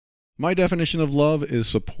My definition of love is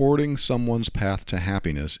supporting someone's path to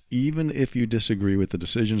happiness, even if you disagree with the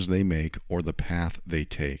decisions they make or the path they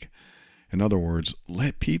take. In other words,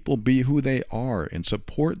 let people be who they are and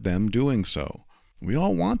support them doing so. We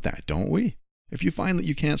all want that, don't we? If you find that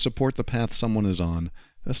you can't support the path someone is on,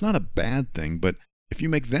 that's not a bad thing, but if you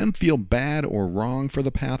make them feel bad or wrong for the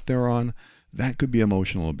path they're on, that could be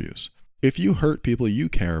emotional abuse. If you hurt people you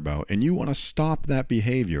care about and you want to stop that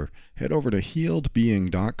behavior, head over to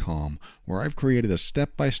healedbeing.com, where I've created a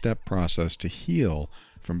step-by-step process to heal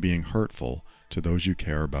from being hurtful to those you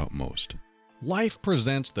care about most. Life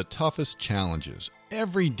presents the toughest challenges.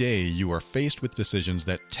 Every day you are faced with decisions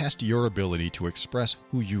that test your ability to express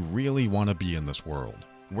who you really want to be in this world.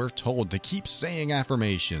 We're told to keep saying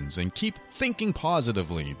affirmations and keep thinking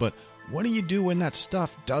positively, but what do you do when that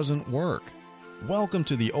stuff doesn't work? Welcome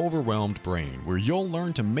to the Overwhelmed Brain, where you'll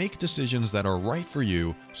learn to make decisions that are right for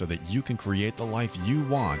you so that you can create the life you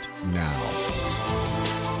want now.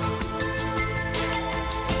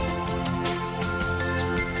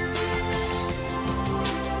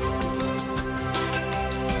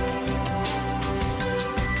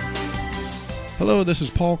 Hello, this is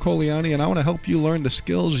Paul Coliani, and I want to help you learn the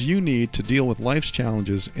skills you need to deal with life's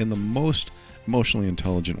challenges in the most emotionally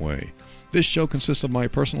intelligent way. This show consists of my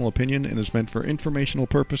personal opinion and is meant for informational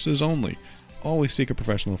purposes only. Always seek a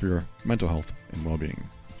professional for your mental health and well-being.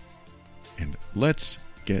 And let's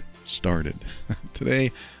get started.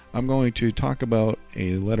 Today, I'm going to talk about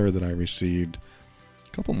a letter that I received a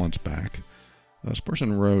couple months back. This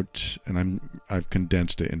person wrote, and I've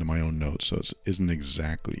condensed it into my own notes, so it isn't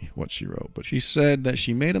exactly what she wrote. But she said that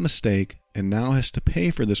she made a mistake and now has to pay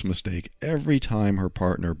for this mistake every time her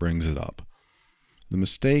partner brings it up. The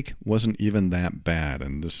mistake wasn't even that bad,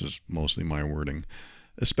 and this is mostly my wording,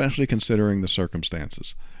 especially considering the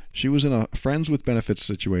circumstances. She was in a friends with benefits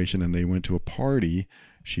situation, and they went to a party.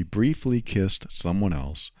 She briefly kissed someone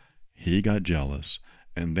else. He got jealous,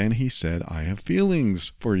 and then he said, "I have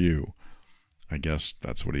feelings for you." I guess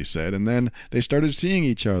that's what he said. And then they started seeing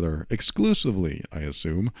each other exclusively, I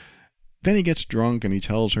assume. Then he gets drunk and he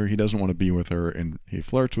tells her he doesn't want to be with her, and he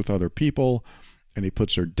flirts with other people, and he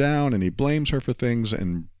puts her down, and he blames her for things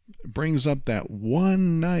and brings up that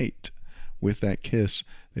one night with that kiss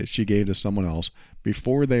that she gave to someone else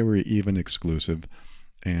before they were even exclusive.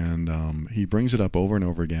 And he brings it up over and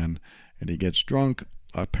over again, and he gets drunk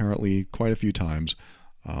apparently quite a few times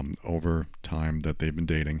over time that they've been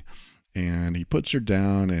dating. And he puts her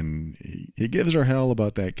down, and he gives her hell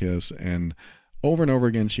about that kiss, and over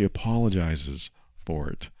again she apologizes for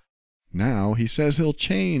it. Now he says he'll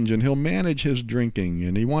change and he'll manage his drinking,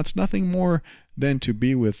 and he wants nothing more than to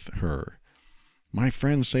be with her. My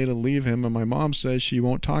friends say to leave him, and my mom says she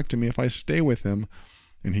won't talk to me if I stay with him,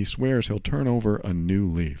 and he swears he'll turn over a new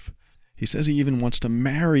leaf. He says he even wants to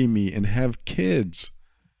marry me and have kids.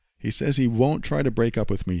 He says he won't try to break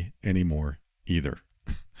up with me anymore either.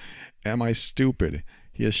 Am I stupid?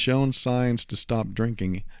 He has shown signs to stop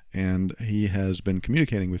drinking, and he has been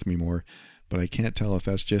communicating with me more, but I can't tell if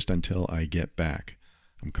that's just until I get back.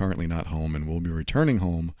 I'm currently not home and will be returning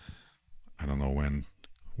home, I don't know when,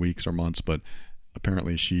 weeks or months, but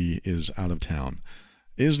apparently she is out of town.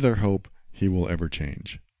 Is there hope he will ever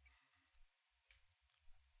change?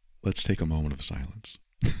 Let's take a moment of silence.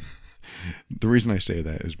 The reason I say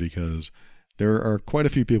that is because there are quite a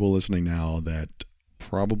few people listening now that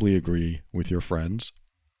probably agree with your friends.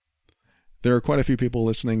 There are quite a few people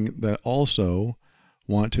listening that also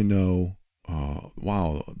want to know,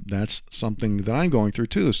 wow, that's something that I'm going through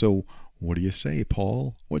too. So what do you say,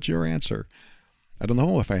 Paul? What's your answer? I don't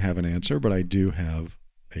know if I have an answer, but I do have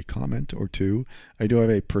a comment or two. I do have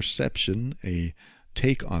a perception, a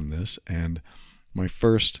take on this. And my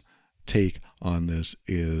first take on this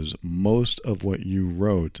is most of what you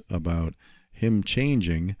wrote about him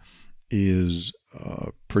changing is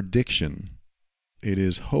prediction. It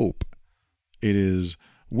is hope. It is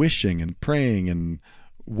wishing and praying and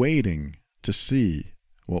waiting to see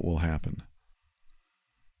what will happen.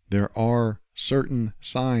 There are certain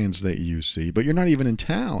signs that you see, but you're not even in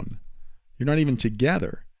town. You're not even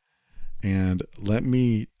together. And let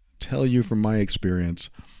me tell you from my experience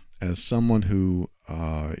as someone who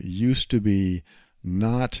used to be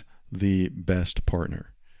not the best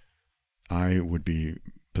partner. I would be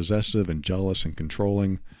possessive and jealous and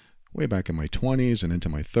controlling way back in my 20s and into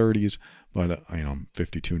my 30s, but I'm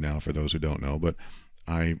 52 now for those who don't know, but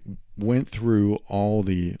I went through all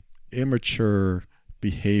the immature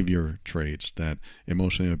behavior traits that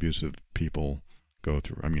emotionally abusive people go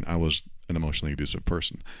through. I mean, I was an emotionally abusive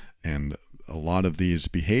person, and a lot of these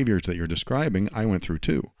behaviors that you're describing, I went through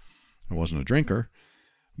too. I wasn't a drinker,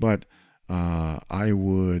 but I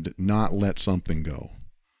would not let something go.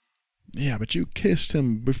 Yeah, but you kissed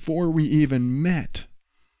him before we even met.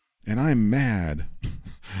 And I'm mad.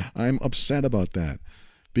 I'm upset about that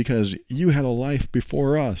because you had a life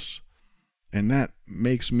before us. And that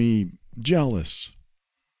makes me jealous.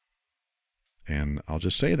 And I'll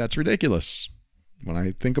just say that's ridiculous. When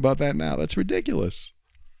I think about that now, that's ridiculous.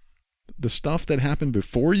 The stuff that happened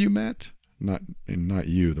before you met, not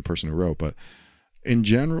you, the person who wrote, but in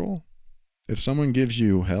general, if someone gives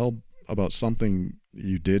you hell about something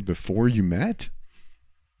you did before you met,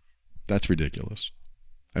 that's ridiculous.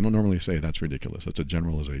 I don't normally say that's ridiculous. That's a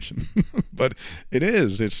generalization. But it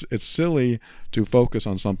is. It's silly to focus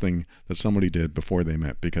on something that somebody did before they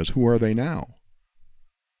met, because who are they now?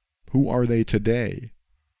 Who are they today?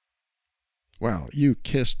 Well, you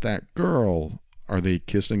kissed that girl. Are they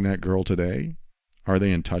kissing that girl today? Are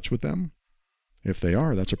they in touch with them? If they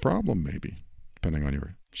are, that's a problem maybe, depending on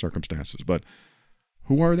your circumstances. But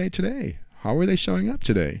who are they today? How are they showing up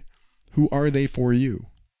today? Who are they for you?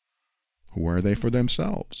 Who are they for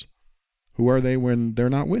themselves? Who are they when they're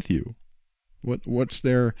not with you? What's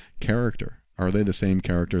their character? Are they the same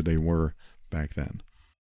character they were back then?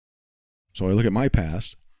 So I look at my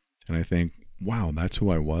past and I think, wow, that's who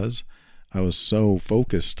I was. I was so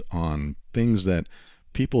focused on things that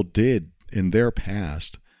people did in their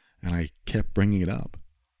past, and I kept bringing it up.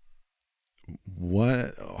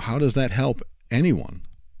 How does that help anyone?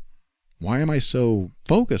 Why am I so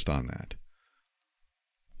focused on that?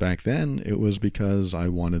 Back then, it was because I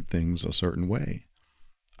wanted things a certain way.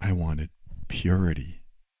 I wanted purity.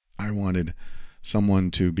 I wanted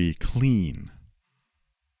someone to be clean.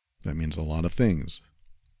 That means a lot of things.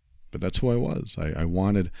 But that's who I was. I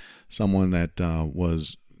wanted someone that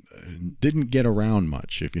didn't get around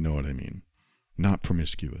much, if you know what I mean. Not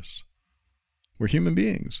promiscuous. We're human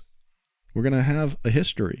beings. We're going to have a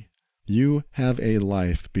history. You have a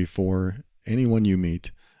life before anyone you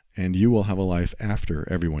meet, and you will have a life after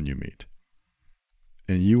everyone you meet.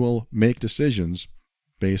 And you will make decisions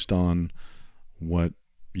based on what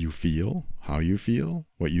you feel, how you feel,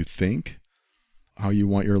 what you think, how you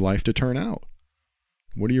want your life to turn out.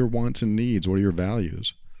 What are your wants and needs? What are your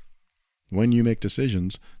values? When you make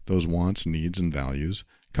decisions, those wants, needs, and values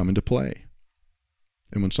come into play.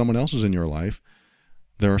 And when someone else is in your life,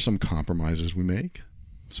 there are some compromises we make,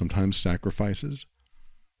 sometimes sacrifices.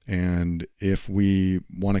 And if we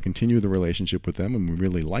want to continue the relationship with them and we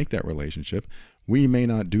really like that relationship, we may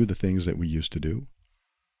not do the things that we used to do.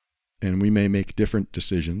 And we may make different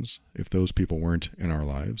decisions if those people weren't in our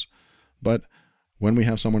lives. But when we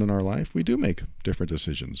have someone in our life, we do make different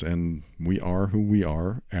decisions, and we are who we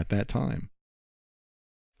are at that time.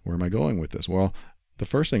 Where am I going with this? Well, the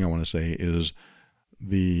first thing I want to say is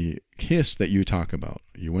the kiss that you talk about.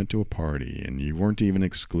 You went to a party and you weren't even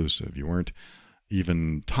exclusive. You weren't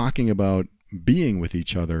even talking about being with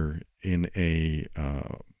each other in a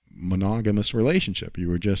monogamous relationship. You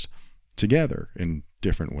were just together in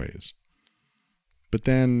different ways. But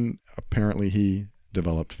then apparently he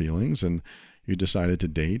developed feelings and you decided to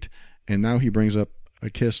date, and now he brings up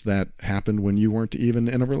a kiss that happened when you weren't even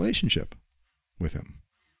in a relationship with him.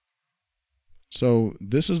 So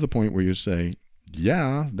this is the point where you say,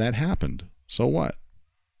 yeah, that happened. So what?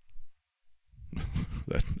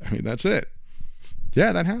 That's it.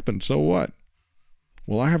 Yeah, that happened. So what?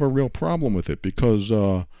 Well, I have a real problem with it because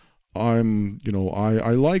I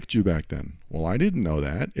liked you back then. Well, I didn't know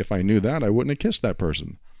that. If I knew that, I wouldn't have kissed that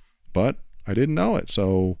person. But I didn't know it.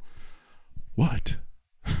 So what?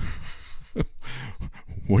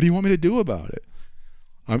 What do you want me to do about it?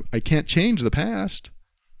 I can't change the past.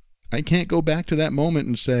 I can't go back to that moment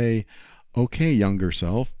and say, okay, younger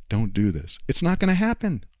self, don't do this. It's not going to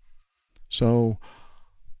happen. So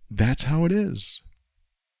that's how it is.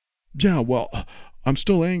 Yeah, well, I'm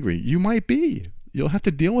still angry. You might be. You'll have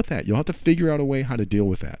to deal with that. You'll have to figure out a way how to deal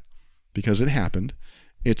with that because it happened.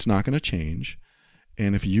 It's not going to change.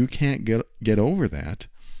 And if you can't get over that,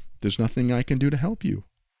 there's nothing I can do to help you.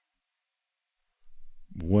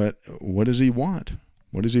 What does he want?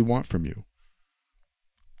 What does he want from you?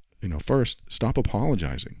 First, stop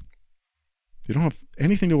apologizing. You don't have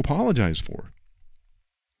anything to apologize for.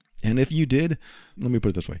 And if you did, let me put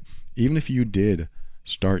it this way. Even if you did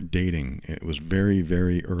start dating, it was very,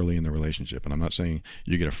 very early in the relationship. And I'm not saying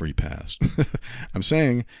you get a free pass. I'm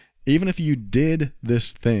saying even if you did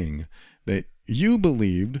this thing that you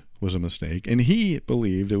believed was a mistake and he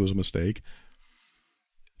believed it was a mistake,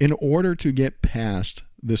 in order to get past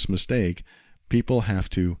this mistake, people have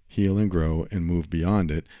to heal and grow and move beyond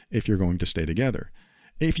it if you're going to stay together.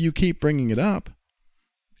 If you keep bringing it up,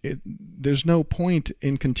 there's no point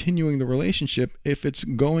in continuing the relationship if it's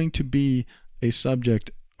going to be a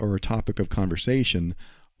subject or a topic of conversation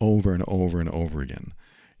over and over and over again.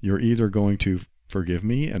 You're either going to forgive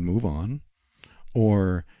me and move on,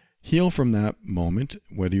 or heal from that moment,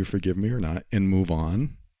 whether you forgive me or not, and move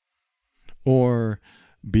on, or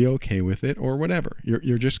be okay with it, or whatever.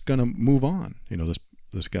 You're just going to move on.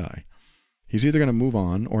 This guy, he's either going to move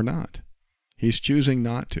on or not. He's choosing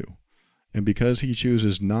not to. And because he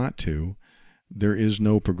chooses not to, there is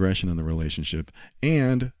no progression in the relationship.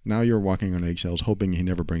 And now you're walking on eggshells, hoping he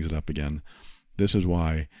never brings it up again. This is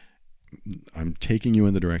why I'm taking you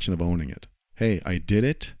in the direction of owning it. Hey, I did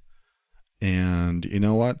it. And you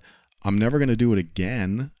know what? I'm never going to do it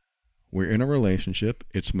again. We're in a relationship.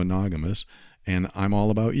 It's monogamous. And I'm all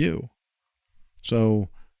about you. So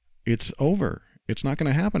it's over. It's not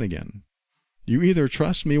going to happen again. You either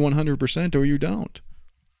trust me 100% or you don't.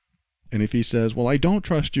 And if he says, well, I don't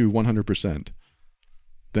trust you 100%,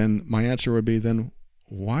 then my answer would be, then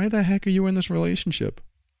why the heck are you in this relationship?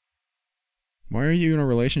 Why are you in a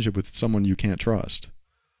relationship with someone you can't trust?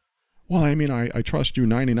 Well, I mean, I trust you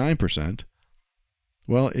 99%.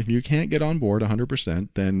 Well, if you can't get on board 100%,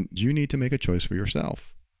 then you need to make a choice for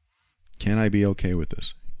yourself. Can I be okay with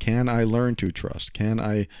this? Can I learn to trust? Can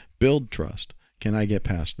I build trust? Can I get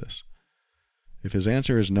past this? If his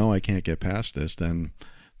answer is no, I can't get past this, then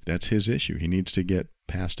that's his issue. He needs to get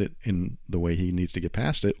past it in the way he needs to get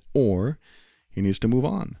past it, or he needs to move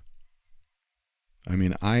on. I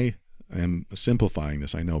mean, I am simplifying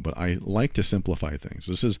this, I know, but I like to simplify things.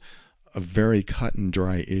 This is a very cut and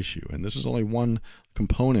dry issue, and this is only one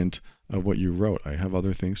component of what you wrote. I have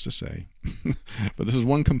other things to say, but this is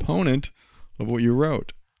one component of what you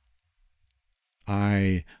wrote.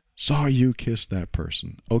 I saw you kiss that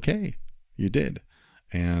person. Okay, you did.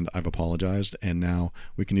 And I've apologized, and now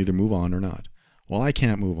we can either move on or not. Well, I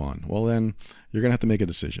can't move on. Well, then you're going to have to make a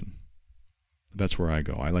decision. That's where I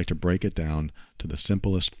go. I like to break it down to the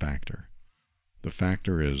simplest factor. The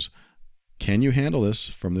factor is, can you handle this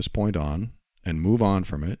from this point on and move on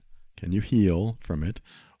from it? Can you heal from it?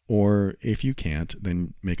 Or if you can't,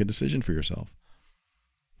 then make a decision for yourself.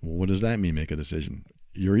 Well, what does that mean, make a decision?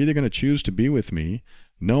 You're either going to choose to be with me,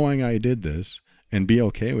 knowing I did this, and be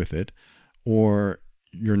okay with it, or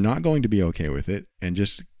you're not going to be okay with it and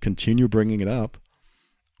just continue bringing it up,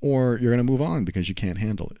 or you're going to move on because you can't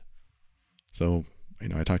handle it. So,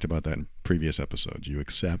 I talked about that in previous episodes. You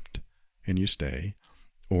accept and you stay,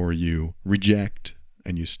 or you reject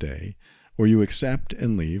and you stay, or you accept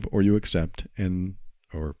and leave, or you accept and,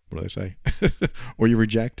 or what did I say? Or you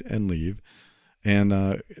reject and leave.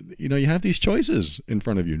 And, you have these choices in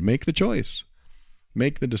front of you. Make the choice.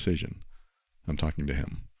 Make the decision. I'm talking to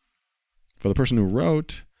him. For the person who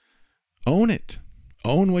wrote, own it.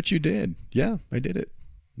 Own what you did. Yeah, I did it.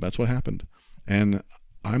 That's what happened. And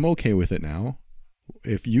I'm okay with it now.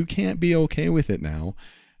 If you can't be okay with it now,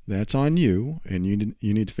 that's on you, and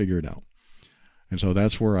you need to figure it out. And so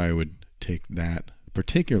that's where I would take that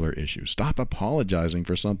particular issue. Stop apologizing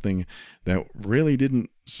for something that really didn't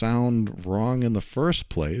sound wrong in the first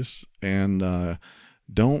place, and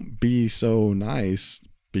don't be so nice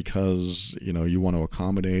because you want to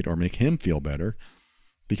accommodate or make him feel better,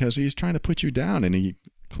 because he's trying to put you down, and he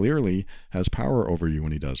clearly has power over you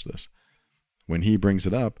when he does this. When he brings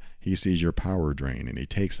it up, he sees your power drain, and he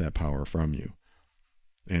takes that power from you.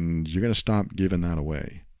 And you're going to stop giving that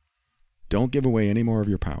away. Don't give away any more of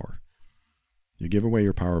your power. You give away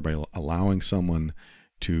your power by allowing someone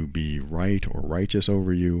to be right or righteous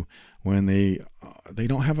over you when they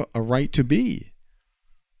don't have a right to be.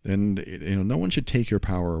 And no one should take your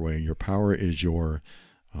power away. Your power is your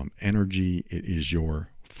energy. It is your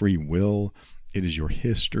free will. It is your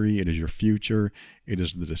history. It is your future. It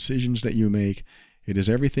is the decisions that you make. It is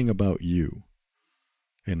everything about you.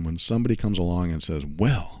 And when somebody comes along and says,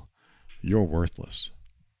 well, you're worthless,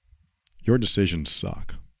 your decisions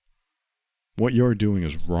suck, what you're doing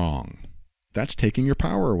is wrong, that's taking your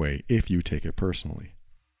power away if you take it personally.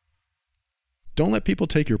 Don't let people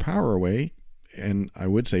take your power away. And I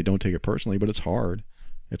would say don't take it personally, but it's hard.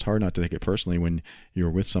 It's hard not to take it personally when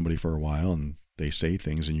you're with somebody for a while and they say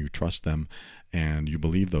things and you trust them and you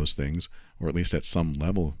believe those things, or at least at some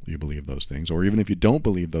level you believe those things. Or even if you don't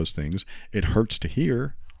believe those things, it hurts to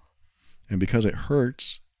hear. And because it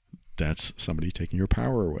hurts, that's somebody taking your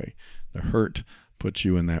power away. The hurt puts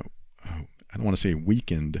you in that, I don't want to say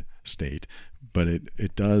weakened state, but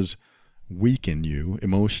it does weaken you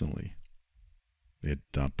emotionally. It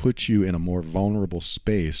puts you in a more vulnerable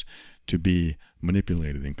space to be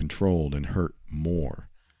manipulated and controlled and hurt more.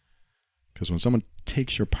 Because when someone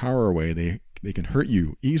takes your power away, they can hurt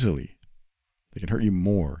you easily. They can hurt you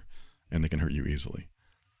more, and they can hurt you easily.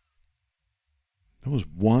 That was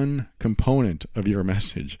one component of your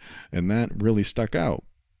message, and that really stuck out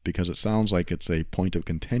because it sounds like it's a point of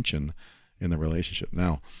contention in the relationship.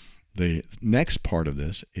 Now, the next part of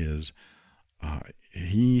this is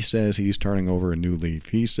he says he's turning over a new leaf.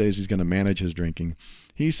 He says he's going to manage his drinking.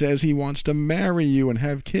 He says he wants to marry you and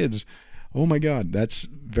have kids. Oh my God, that's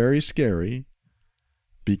very scary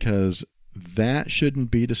because that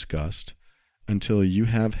shouldn't be discussed until you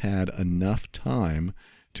have had enough time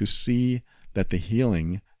to see that the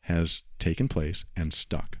healing has taken place and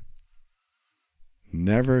stuck.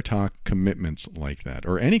 Never talk commitments like that,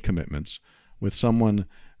 or any commitments with someone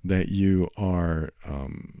that you are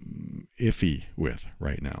iffy with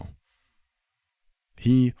right now.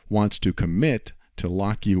 He wants to commit to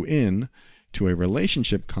lock you in to a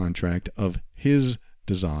relationship contract of his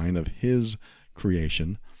design, of his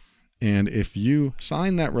creation. And if you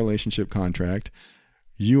sign that relationship contract,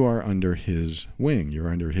 you are under his wing. You're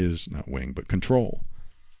under his, not wing, but control.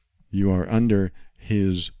 You are under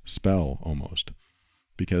his spell almost,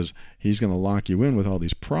 because he's going to lock you in with all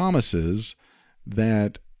these promises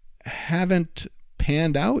that haven't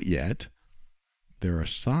panned out yet. There are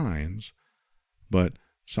signs, but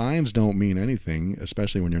signs don't mean anything,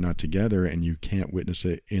 especially when you're not together and you can't witness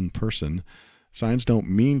it in person. Signs don't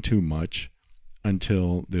mean too much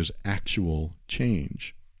until there's actual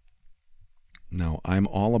change. Now, I'm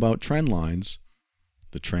all about trend lines.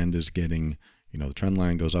 The trend is getting, the trend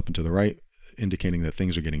line goes up and to the right, indicating that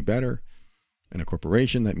things are getting better. In a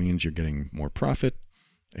corporation, that means you're getting more profit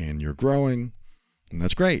and you're growing, and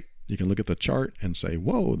that's great. You can look at the chart and say,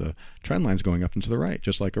 whoa, the trend line's going up and to the right,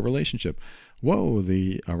 just like a relationship. Whoa,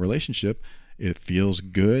 the relationship, it feels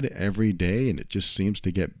good every day and it just seems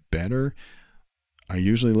to get better. I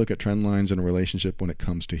usually look at trend lines in a relationship when it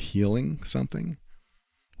comes to healing something.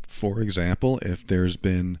 For example, if there's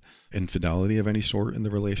been infidelity of any sort in the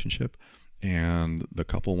relationship and the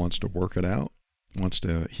couple wants to work it out, wants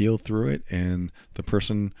to heal through it, and the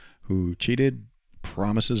person who cheated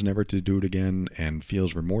promises never to do it again and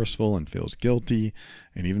feels remorseful and feels guilty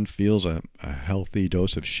and even feels a healthy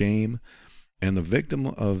dose of shame, and the victim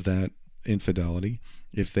of that infidelity,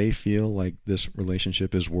 if they feel like this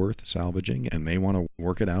relationship is worth salvaging and they want to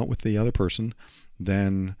work it out with the other person,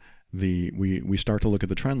 then we start to look at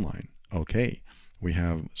the trend line. Okay, we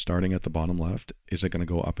have, starting at the bottom left, is it going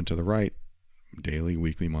to go up and to the right daily,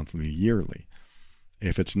 weekly, monthly, yearly?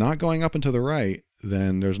 If it's not going up and to the right,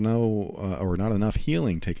 then there's no or not enough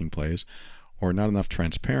healing taking place, or not enough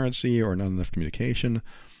transparency, or not enough communication,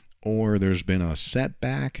 or there's been a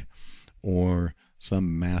setback or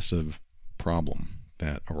some massive problem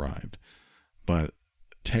that arrived. But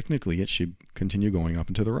technically, it should continue going up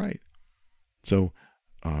and to the right. So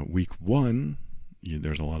week one,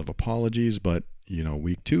 there's a lot of apologies, but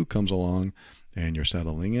week two comes along and you're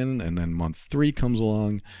settling in, and then month 3 comes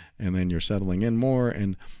along and then you're settling in more,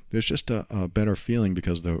 and there's just a better feeling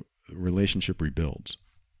because the relationship rebuilds.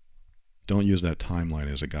 Don't use that timeline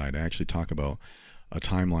as a guide. I actually talk about a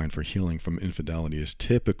timeline for healing from infidelity is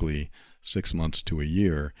typically 6 months to a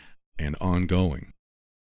year and ongoing.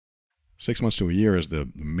 6 months to a year is the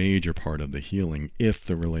major part of the healing if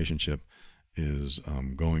the relationship is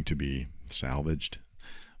going to be salvaged.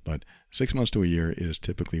 But 6 months to a year is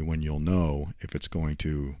typically when you'll know if it's going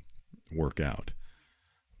to work out.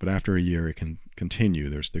 But after a year, it can continue.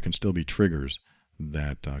 There can still be triggers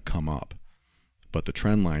that come up. But the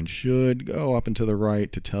trend line should go up and to the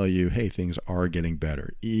right to tell you, hey, things are getting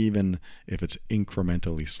better, even if it's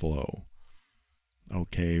incrementally slow.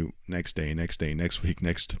 Okay, next day, next week,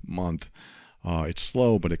 next month, it's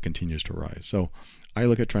slow, but it continues to rise. So I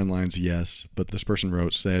look at trend lines, yes, but this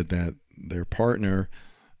person said that their partner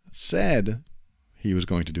said he was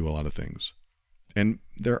going to do a lot of things. And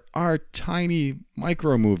there are tiny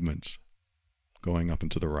micro movements going up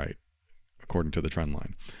and to the right, according to the trend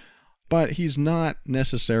line. But he's not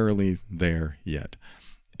necessarily there yet.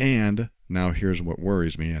 And now here's what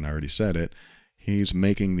worries me, and I already said it. He's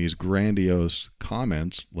making these grandiose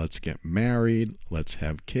comments, let's get married, let's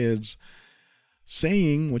have kids,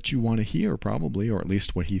 saying what you want to hear probably, or at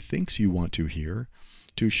least what he thinks you want to hear,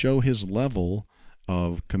 to show his level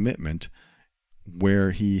of commitment,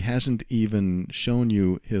 where he hasn't even shown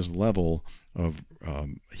you his level of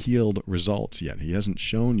healed results yet. He hasn't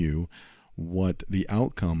shown you what the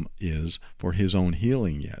outcome is for his own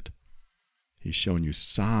healing yet. He's shown you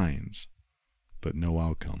signs, but no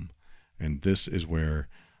outcome. And this is where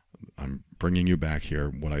I'm bringing you back here,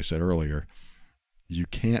 what I said earlier. You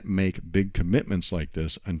can't make big commitments like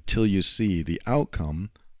this until you see the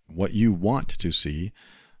outcome, what you want to see,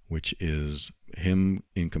 which is him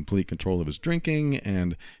in complete control of his drinking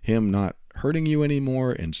and him not hurting you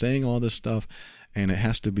anymore and saying all this stuff. And it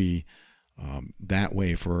has to be that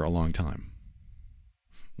way for a long time.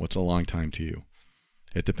 What's a long time to you?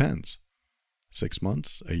 It depends. 6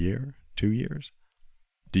 months, a year, 2 years?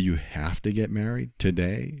 Do you have to get married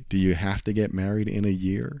today? Do you have to get married in a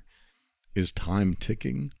year? Is time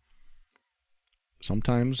ticking?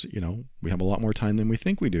 Sometimes, we have a lot more time than we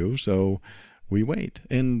think we do, so we wait.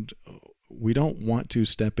 And we don't want to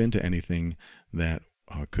step into anything that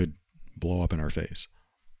could blow up in our face.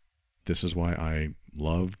 This is why I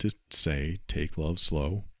love to say, take love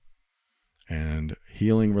slow. And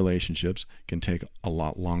healing relationships can take a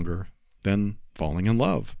lot longer than falling in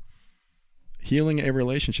love. Healing a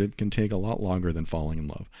relationship can take a lot longer than falling in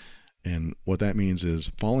love. And what that means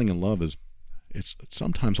is falling in love it's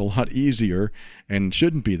sometimes a lot easier and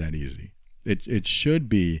shouldn't be that easy. It should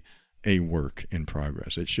be a work in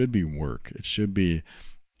progress. It should be work. It should be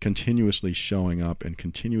continuously showing up and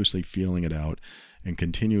continuously feeling it out and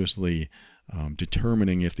continuously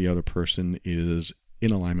determining if the other person is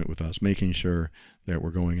in alignment with us, making sure that we're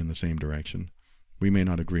going in the same direction. We may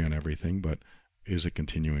not agree on everything, but is it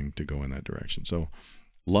continuing to go in that direction? So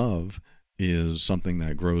love is something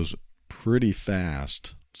that grows pretty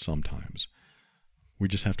fast sometimes. We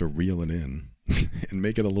just have to reel it in and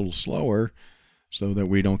make it a little slower so that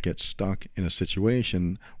we don't get stuck in a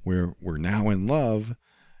situation where we're now in love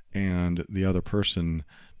and the other person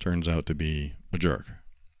turns out to be a jerk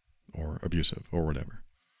or abusive or whatever.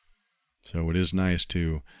 So it is nice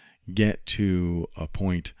to get to a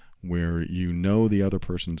point where you know the other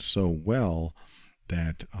person so well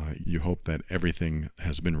that you hope that everything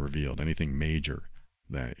has been revealed, anything major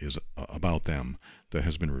that is about them that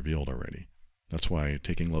has been revealed already. That's why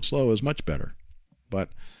taking love slow is much better, but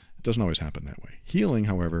it doesn't always happen that way. Healing,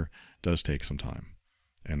 however, does take some time,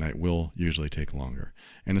 and that will usually take longer.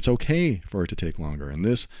 And it's okay for it to take longer, and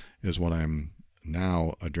this is what I'm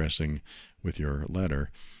now addressing with your letter,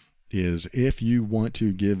 is if you want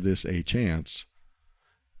to give this a chance,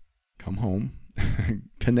 come home,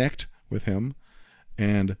 connect with him,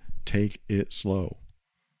 and take it slow.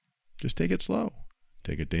 Just take it slow.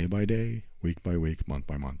 Take it day by day, week by week, month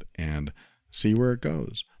by month, and see where it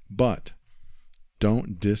goes. But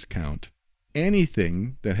don't discount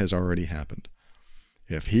anything that has already happened.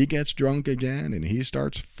 If he gets drunk again and he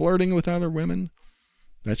starts flirting with other women,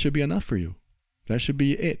 that should be enough for you. That should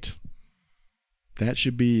be it. That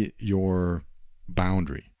should be your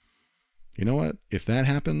boundary. You know what? If that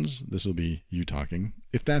happens, this will be you talking.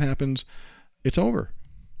 If that happens, it's over.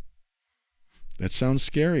 That sounds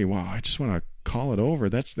scary. Wow, I just want to call it over.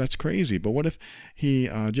 That's crazy. But what if he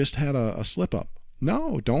just had a slip up?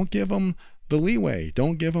 No, don't give him the leeway.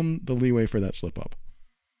 Don't give him the leeway for that slip up.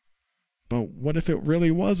 But what if it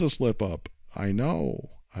really was a slip up? I know.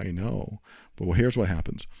 But here's what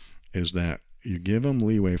happens, is that you give him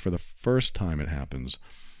leeway for the first time it happens.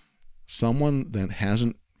 Someone that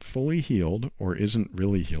hasn't fully healed or isn't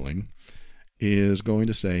really healing is going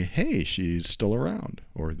to say, hey, she's still around,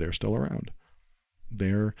 or they're still around.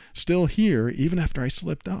 They're still here even after I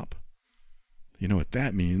slipped up. You know what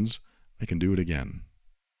that means? I can do it again.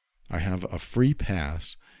 I have a free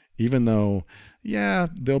pass, even though, yeah,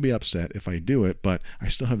 they'll be upset if I do it, but I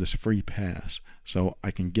still have this free pass. So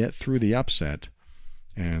I can get through the upset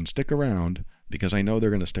and stick around because I know they're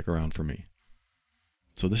going to stick around for me.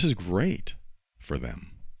 So this is great for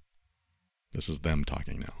them. This is them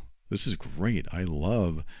talking now. This is great. I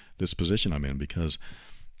love this position I'm in because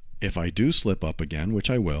if I do slip up again, which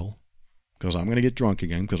I will, because I'm going to get drunk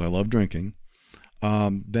again because I love drinking,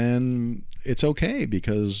 then it's okay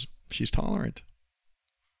because she's tolerant.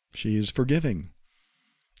 She's forgiving.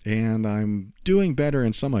 And I'm doing better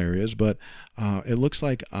in some areas, but it looks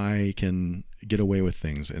like I can get away with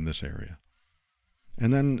things in this area.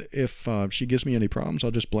 And then if she gives me any problems,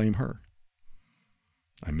 I'll just blame her.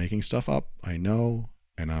 I'm making stuff up, I know,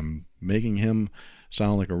 and I'm making him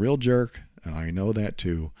sound like a real jerk, and I know that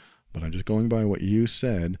too. But I'm just going by what you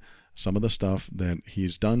said. Some of the stuff that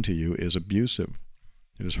he's done to you is abusive.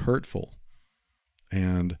 It is hurtful.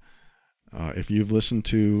 And if you've listened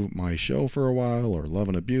to my show for a while, or Love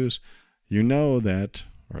and Abuse, you know that,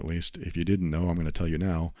 or at least if you didn't know, I'm going to tell you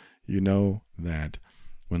now, you know that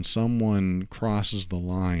when someone crosses the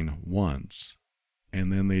line once,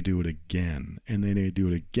 and then they do it again, and then they do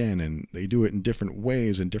it again, and they do it in different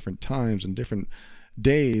ways, and different times, and different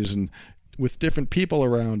days, and with different people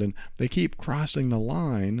around, and they keep crossing the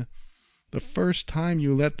line, the first time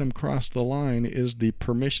you let them cross the line is the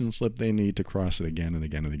permission slip they need to cross it again and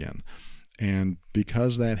again and again. And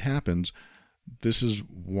because that happens, this is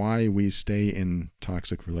why we stay in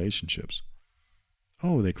toxic relationships.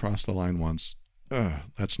 Oh, they crossed the line once. Ugh,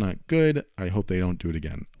 that's not good. I hope they don't do it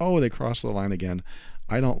again. Oh, they crossed the line again.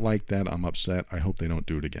 I don't like that. I'm upset. I hope they don't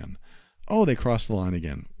do it again. Oh, they crossed the line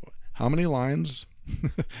again. How many lines?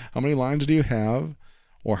 How many lines do you have?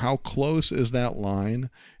 Or how close is that line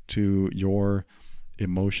to your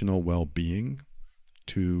emotional well-being,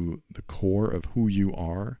 to the core of who you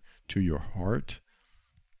are, to your heart?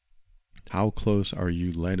 How close are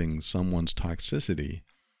you letting someone's toxicity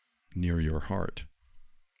near your heart?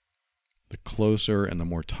 The closer and the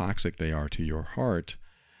more toxic they are to your heart,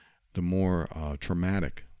 the more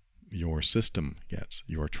traumatic your system gets.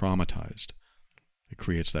 You are traumatized. It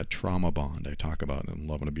creates that trauma bond I talk about in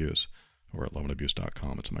Love and Abuse, or at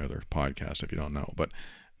loveandabuse.com. It's my other podcast if you don't know. But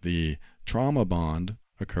the trauma bond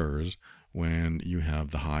occurs when you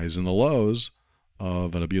have the highs and the lows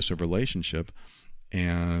of an abusive relationship,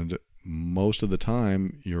 and most of the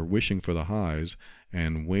time you're wishing for the highs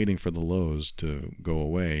and waiting for the lows to go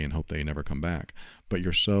away and hope they never come back. But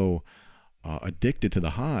you're so addicted to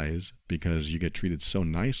the highs because you get treated so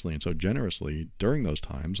nicely and so generously during those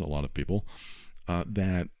times, a lot of people,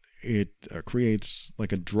 that it creates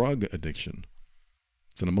like a drug addiction.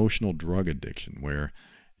 It's an emotional drug addiction where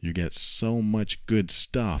you get so much good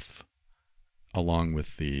stuff along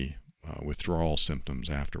with the withdrawal symptoms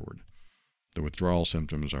afterward. The withdrawal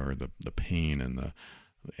symptoms are the pain and the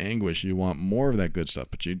anguish. You want more of that good stuff,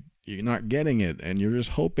 but you're not getting it, and you're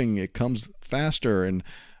just hoping it comes faster, and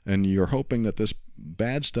you're hoping that this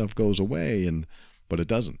bad stuff goes away, but it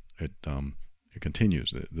doesn't. It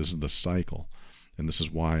continues. This is the cycle, and this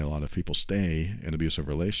is why a lot of people stay in abusive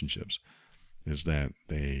relationships, is that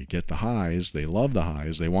they get the highs, they love the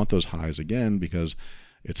highs, they want those highs again because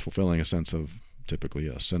it's fulfilling typically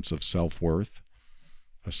a sense of self-worth,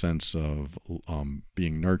 a sense of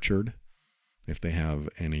being nurtured. If they have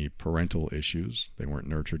any parental issues, they weren't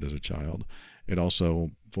nurtured as a child. It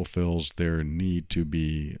also fulfills their need to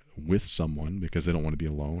be with someone because they don't want to be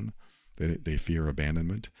alone. They fear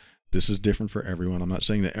abandonment. This is different for everyone. I'm not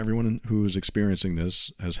saying that everyone who is experiencing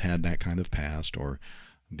this has had that kind of past or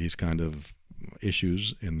these kind of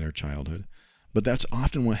issues in their childhood. But that's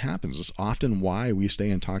often what happens. It's often why we stay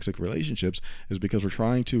in toxic relationships, is because we're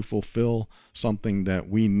trying to fulfill something that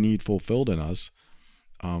we need fulfilled in us,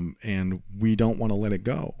 and we don't want to let it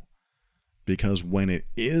go. Because when it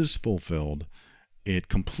is fulfilled, it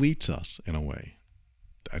completes us in a way.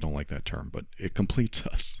 I don't like that term, but it completes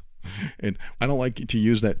us. And I don't like to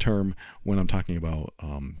use that term when I'm talking about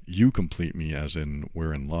you complete me, as in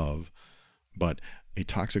we're in love. But a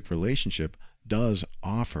toxic relationship does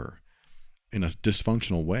offer, in a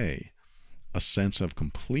dysfunctional way, a sense of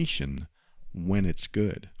completion when it's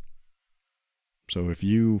good. So if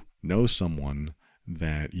you know someone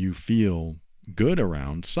that you feel good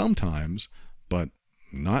around sometimes, but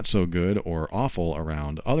not so good or awful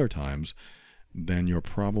around other times, then you're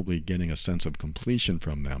probably getting a sense of completion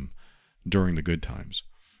from them during the good times.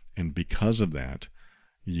 And because of that,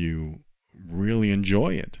 you really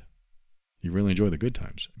enjoy it. You really enjoy the good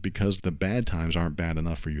times because the bad times aren't bad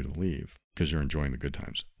enough for you to leave, because you're enjoying the good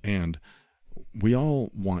times. And we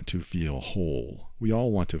all want to feel whole. We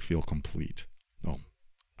all want to feel complete. Oh,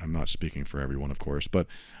 I'm not speaking for everyone, of course, but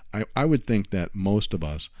I would think that most of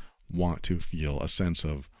us want to feel a sense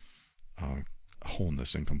of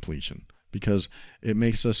wholeness and completion, because it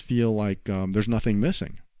makes us feel like there's nothing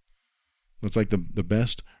missing. It's like the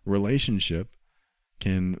best relationship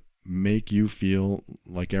can make you feel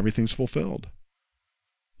like everything's fulfilled.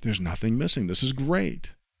 There's nothing missing. This is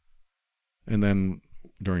great. And then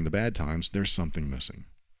during the bad times, there's something missing.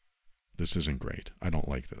 This isn't great. I don't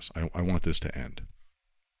like this. I want this to end.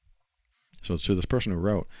 So to this person who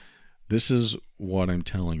wrote, this is what I'm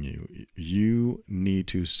telling you. You need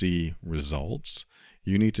to see results.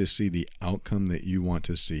 You need to see the outcome that you want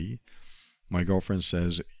to see. My girlfriend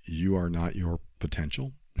says, you are not your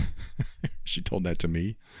potential. She told that to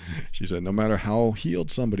me. She said, no matter how healed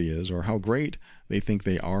somebody is or how great they think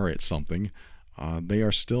they are at something, they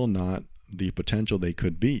are still not the potential they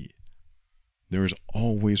could be. There is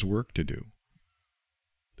always work to do.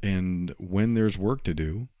 And when there's work to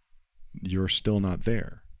do, you're still not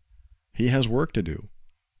there. He has work to do.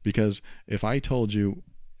 Because if I told you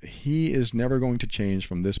he is never going to change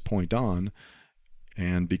from this point on,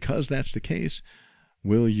 and because that's the case,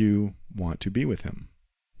 will you want to be with him,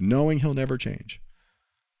 knowing he'll never change?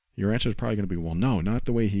 Your answer is probably going to be, well, no, not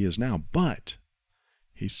the way he is now, but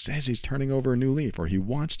he says he's turning over a new leaf, or he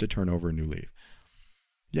wants to turn over a new leaf.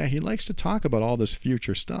 Yeah, he likes to talk about all this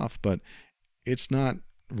future stuff, but it's not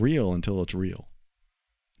real until it's real.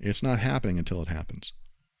 It's not happening until it happens.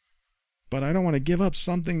 But I don't want to give up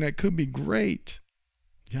something that could be great.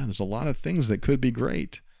 Yeah, there's a lot of things that could be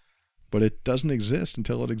great, but it doesn't exist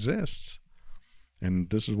until it exists. And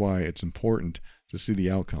this is why it's important to see the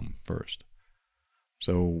outcome first.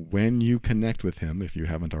 So when you connect with him, if you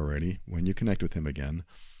haven't already, when you connect with him again,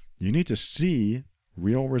 you need to see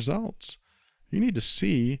real results. You need to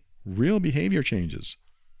see real behavior changes.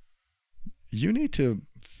 You need to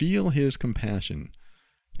feel his compassion.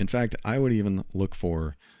 In fact, I would even look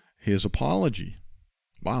for his apology.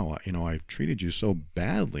 Wow, I treated you so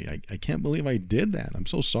badly. I can't believe I did that. I'm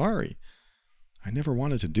so sorry. I never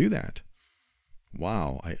wanted to do that.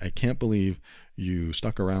 Wow, I can't believe you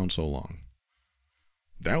stuck around so long.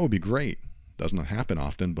 That would be great. Doesn't happen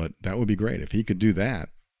often, but that would be great. If he could do that,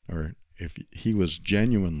 or if he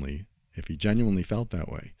genuinely felt that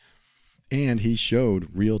way, and he showed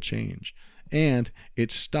real change, and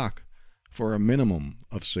it stuck for a minimum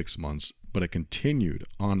of 6 months, but it continued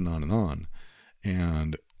on and on and on,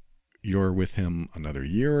 and you're with him another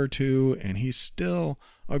year or two, and he's still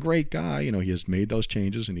a great guy. He has made those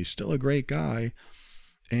changes, and he's still a great guy,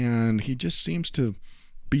 and he just seems to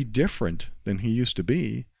be different than he used to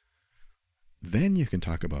be. Then you can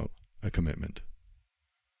talk about a commitment.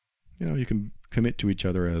 You can commit to each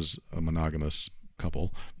other as a monogamous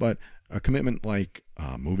couple, but a commitment like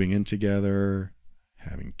moving in together,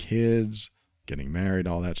 having kids, getting married,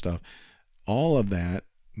 all that stuff, all of that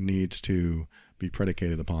needs to be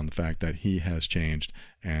predicated upon the fact that he has changed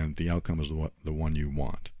and the outcome is the one you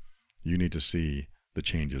want. You need to see the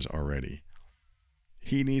changes already.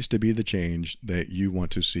 He needs to be the change that you want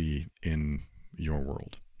to see in your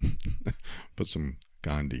world. Put some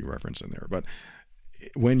Gandhi reference in there. But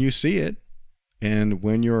when you see it, and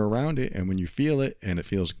when you're around it, and when you feel it, and it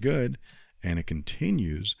feels good, and it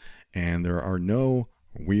continues, and there are no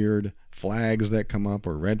weird flags that come up,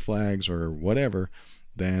 or red flags, or whatever,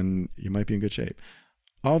 then you might be in good shape.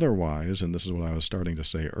 Otherwise, and this is what I was starting to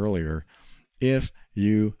say earlier, if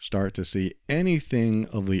you start to see anything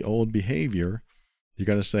of the old behavior, you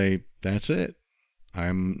got to say, that's it.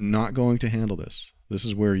 I'm not going to handle this. This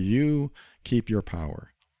is where you keep your power.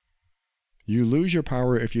 You lose your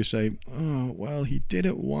power if you say, oh, well, he did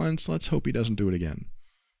it once. Let's hope he doesn't do it again.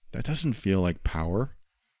 That doesn't feel like power.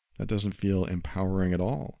 That doesn't feel empowering at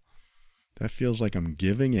all. That feels like I'm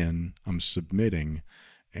giving in, I'm submitting,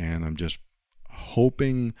 and I'm just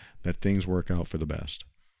hoping that things work out for the best.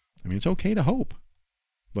 I mean, it's okay to hope,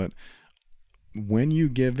 but when you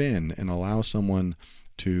give in and allow someone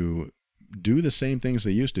to do the same things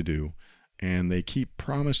they used to do, and they keep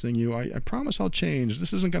promising you, I promise I'll change,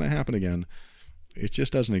 this isn't going to happen again, it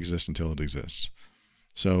just doesn't exist until it exists.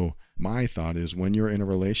 So my thought is, when you're in a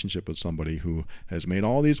relationship with somebody who has made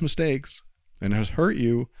all these mistakes and has hurt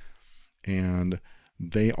you, and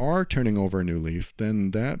they are turning over a new leaf,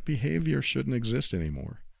 then that behavior shouldn't exist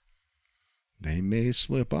anymore. They may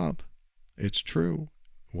slip up. It's true.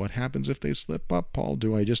 What happens if they slip up, Paul?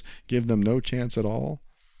 Do I just give them no chance at all?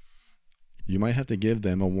 You might have to give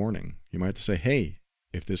them a warning. You might have to say, hey,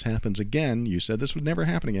 if this happens again, you said this would never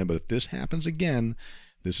happen again, but if this happens again,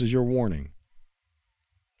 this is your warning.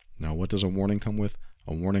 Now, what does a warning come with?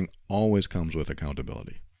 A warning always comes with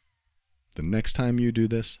accountability. The next time you do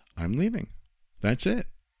this, I'm leaving. That's it.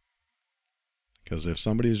 Because if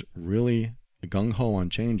somebody's really gung-ho on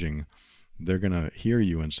changing, they're going to hear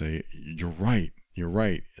you and say, you're right.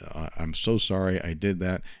 I'm so sorry I did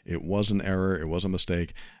that. It was an error. It was a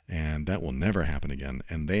mistake. And that will never happen again.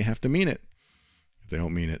 And they have to mean it. If they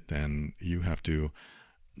don't mean it, then you have to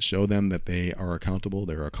show them that they are accountable.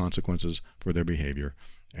 There are consequences for their behavior.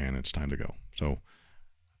 And it's time to go. So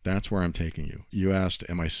that's where I'm taking you. You asked,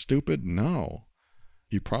 am I stupid? No.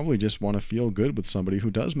 You probably just want to feel good with somebody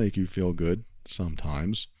who does make you feel good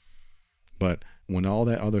sometimes. But when all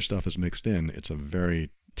that other stuff is mixed in, it's a very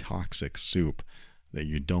toxic soup that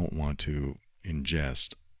you don't want to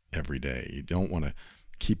ingest every day. You don't want to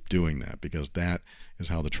keep doing that, because that is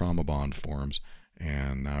how the trauma bond forms.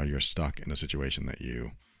 And now you're stuck in a situation that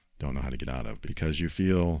you don't know how to get out of, because you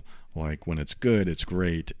feel like when it's good, it's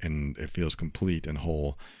great, and it feels complete and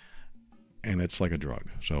whole, and it's like a drug.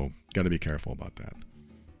 So got to be careful about that.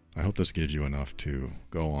 I hope this gives you enough to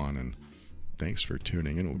go on, and thanks for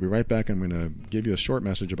tuning in. We'll be right back. I'm going to give you a short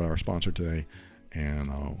message about our sponsor today,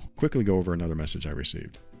 and I'll quickly go over another message I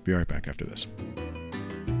received. Be right back after this.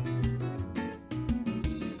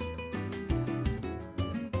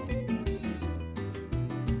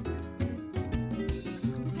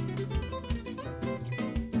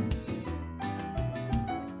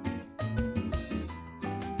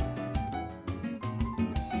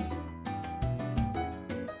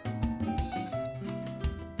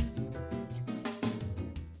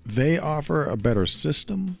 They offer a better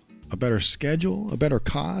system, a better schedule, a better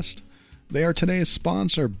cost? They are today's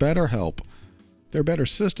sponsor, BetterHelp. Their better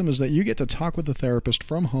system is that you get to talk with a therapist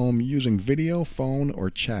from home using video, phone, or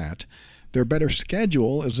chat. Their better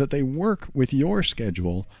schedule is that they work with your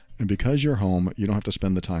schedule, and because you're home, you don't have to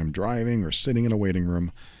spend the time driving or sitting in a waiting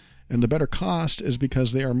room. And the better cost is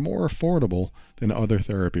because they are more affordable than other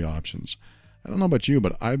therapy options. I don't know about you,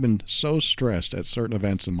 but I've been so stressed at certain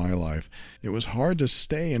events in my life, it was hard to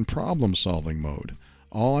stay in problem-solving mode.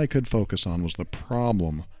 All I could focus on was the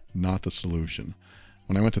problem, not the solution.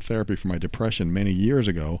 When I went to therapy for my depression many years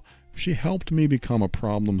ago, she helped me become a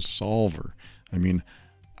problem solver. I mean,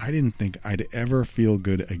 I didn't think I'd ever feel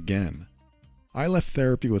good again. I left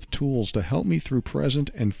therapy with tools to help me through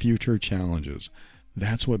present and future challenges.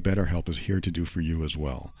 That's what BetterHelp is here to do for you as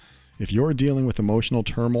well. If you're dealing with emotional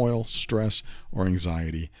turmoil, stress, or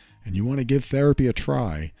anxiety, and you want to give therapy a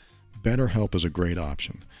try, BetterHelp is a great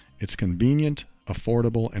option. It's convenient,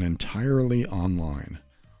 affordable, and entirely online.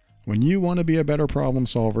 When you want to be a better problem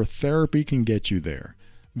solver, therapy can get you there.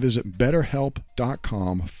 Visit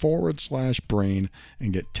betterhelp.com/brain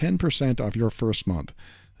and get 10% off your first month.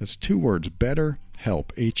 That's 2 words,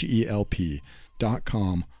 BetterHelp,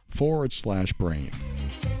 HELP.com/brain.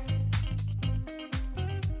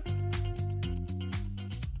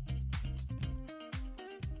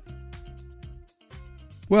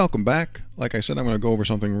 Welcome back. Like I said, I'm going to go over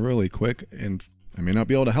something really quick, and I may not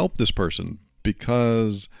be able to help this person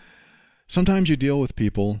because sometimes you deal with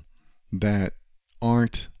people that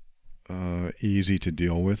aren't easy to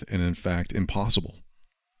deal with and, in fact, impossible.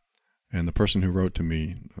 And the person who wrote to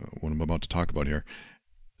me, what I'm about to talk about here,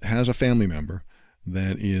 has a family member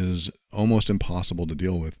that is almost impossible to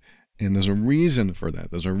deal with. And there's a reason for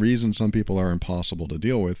that. There's a reason some people are impossible to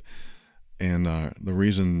deal with. And the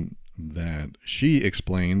reason that she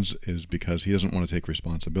explains is because he doesn't want to take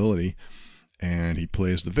responsibility and he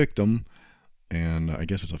plays the victim, and I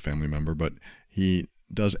guess it's a family member, but he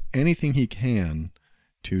does anything he can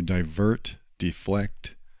to divert,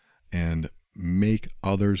 deflect, and make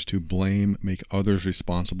others to blame, make others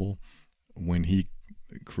responsible when he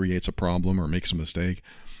creates a problem or makes a mistake.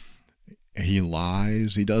 He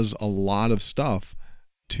lies. He does a lot of stuff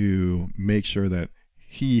to make sure that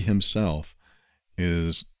he himself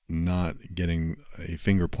is not getting a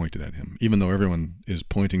finger pointed at him, even though everyone is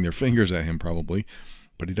pointing their fingers at him probably,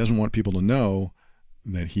 but he doesn't want people to know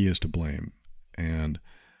that he is to blame. And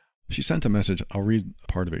she sent a message. I'll read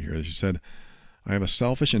part of it here. She said, "I have a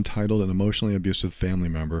selfish, entitled, and emotionally abusive family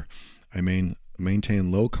member. I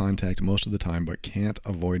maintain low contact most of the time, but can't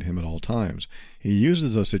avoid him at all times. He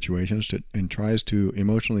uses those situations and tries to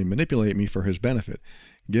emotionally manipulate me for his benefit.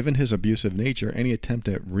 Given his abusive nature, any attempt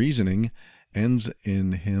at reasoning ends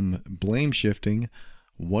in him blame shifting,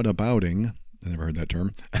 whatabouting," I never heard that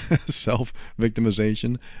term,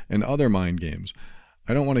 self-victimization, and other mind games.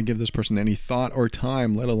 I don't want to give this person any thought or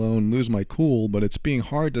time, let alone lose my cool, but it's being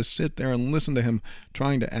hard to sit there and listen to him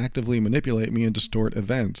trying to actively manipulate me and distort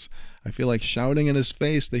events. I feel like shouting in his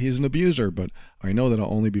face that he's an abuser, but I know that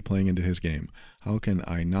I'll only be playing into his game. How can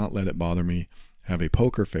I not let it bother me, have a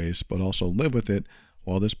poker face, but also live with it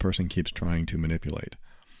while this person keeps trying to manipulate?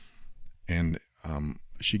 And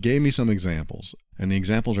she gave me some examples, and the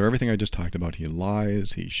examples are everything I just talked about. He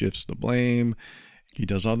lies, he shifts the blame, he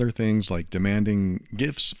does other things like demanding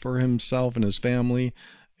gifts for himself and his family,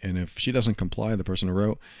 and if she doesn't comply, the person who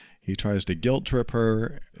wrote, he tries to guilt trip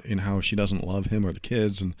her in how she doesn't love him or the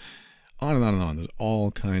kids, and on and on and on. There's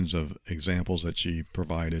all kinds of examples that she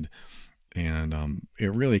provided, and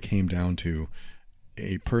it really came down to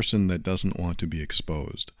a person that doesn't want to be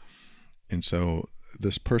exposed. And so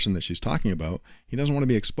this person that she's talking about, he doesn't want to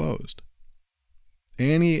be exposed.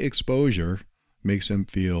 Any exposure makes him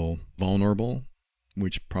feel vulnerable,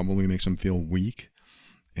 which probably makes him feel weak.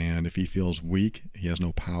 And if he feels weak, he has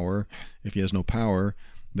no power. If he has no power,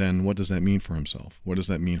 then what does that mean for himself? What does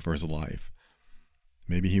that mean for his life?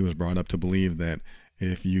 Maybe he was brought up to believe that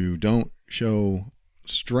if you don't show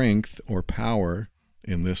strength or power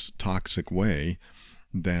in this toxic way,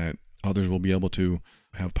 that others will be able to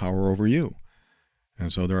have power over you.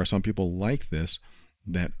 And so there are some people like this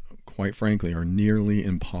that, quite frankly, are nearly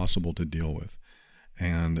impossible to deal with.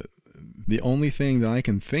 And the only thing that I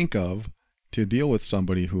can think of to deal with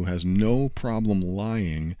somebody who has no problem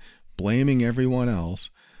lying, blaming everyone else,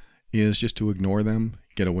 is just to ignore them,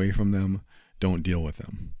 get away from them, don't deal with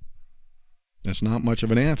them. That's not much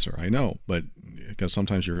of an answer, I know, but because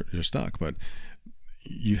sometimes you're stuck, but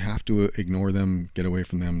you have to ignore them, get away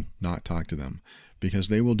from them, not talk to them, because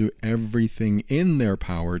they will do everything in their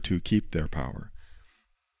power to keep their power.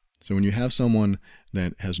 So when you have someone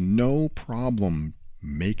that has no problem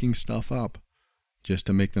making stuff up just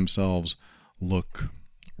to make themselves look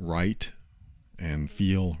right and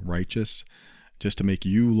feel righteous, just to make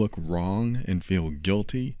you look wrong and feel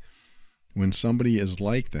guilty. When somebody is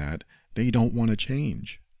like that, they don't want to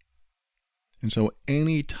change. And so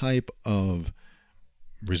any type of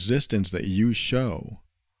resistance that you show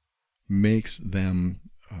makes them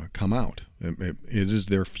come out. It is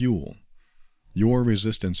their fuel. Your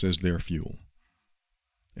resistance is their fuel.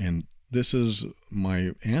 And this is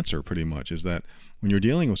my answer pretty much, is that when you're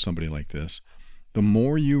dealing with somebody like this, the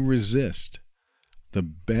more you resist, the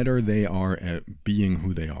better they are at being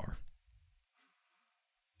who they are.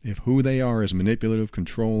 If who they are is manipulative,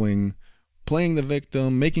 controlling, playing the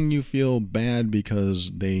victim, making you feel bad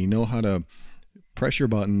because they know how to press your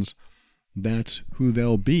buttons, that's who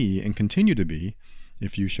they'll be and continue to be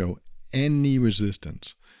if you show any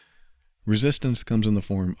resistance. Resistance comes in the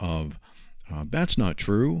form of, that's not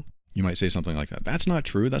true. You might say something like that. That's not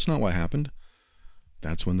true. That's not what happened.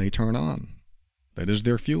 That's when they turn on. That is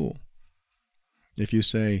their fuel. If you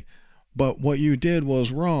say, but what you did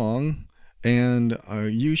was wrong, and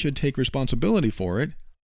you should take responsibility for it,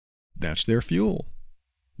 that's their fuel.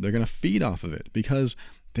 They're going to feed off of it because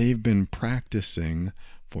they've been practicing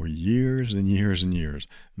for years and years and years.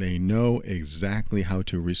 They know exactly how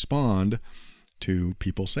to respond to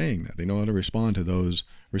people saying that. They know how to respond to those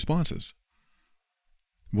responses.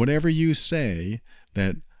 Whatever you say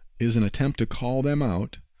that is an attempt to call them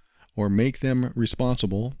out or make them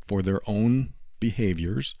responsible for their own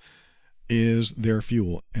behaviors is their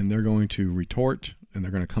fuel, and they're going to retort, and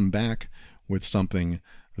they're going to come back with something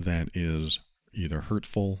that is either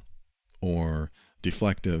hurtful or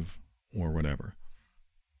deflective or whatever.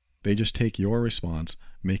 They just take your response,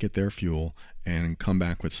 make it their fuel, and come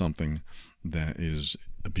back with something that is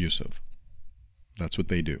abusive. That's what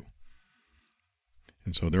they do.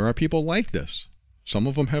 And so there are people like this. Some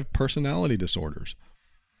of them have personality disorders.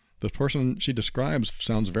 The person she describes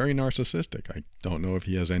sounds very narcissistic. I don't know if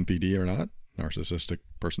he has NPD or not, narcissistic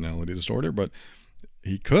personality disorder, but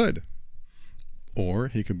he could. Or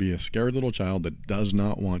he could be a scared little child that does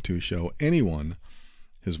not want to show anyone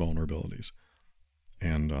his vulnerabilities.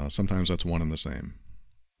 And sometimes that's one and the same.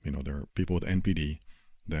 You know, there are people with NPD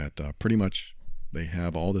that pretty much they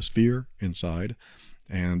have all this fear inside,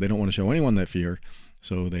 and they don't want to show anyone that fear,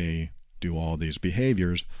 so they do all these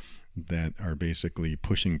behaviors that are basically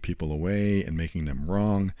pushing people away and making them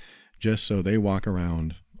wrong, just so they walk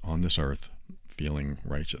around on this earth feeling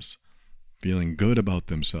righteous, feeling good about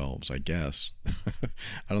themselves, I guess. I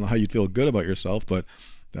don't know how you'd feel good about yourself, but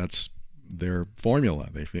that's their formula.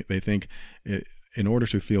 They think in order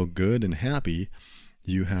to feel good and happy,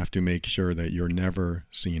 you have to make sure that you're never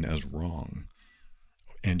seen as wrong,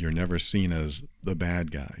 and you're never seen as the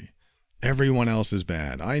bad guy. Everyone else is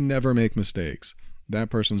bad. I never make mistakes. That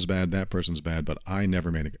person's bad, but I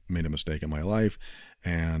never made a mistake in my life,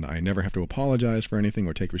 and I never have to apologize for anything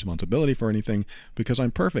or take responsibility for anything because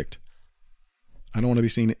I'm perfect. I don't want to be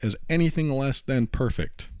seen as anything less than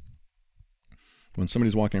perfect. When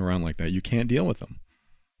somebody's walking around like that, you can't deal with them.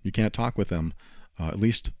 You can't talk with them, at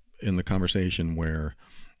least in the conversation where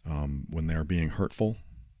when they're being hurtful,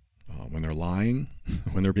 when they're lying,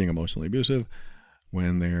 when they're being emotionally abusive,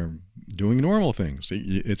 when they're doing normal things.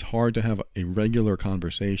 It's hard to have a regular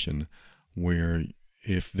conversation where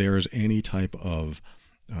if there's any type of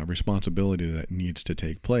responsibility that needs to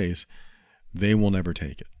take place, they will never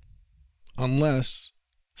take it. Unless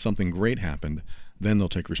something great happened, then they'll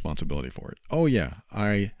take responsibility for it. Oh yeah,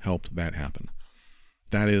 I helped that happen.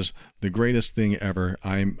 That is the greatest thing ever.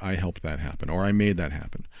 I helped that happen, or I made that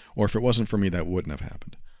happen. Or if it wasn't for me, that wouldn't have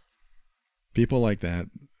happened. People like that,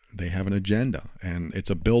 they have an agenda, and it's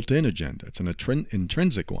a built-in agenda. It's an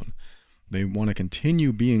intrinsic one. They want to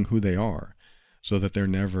continue being who they are so that they're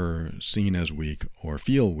never seen as weak or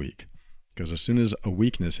feel weak. Because as soon as a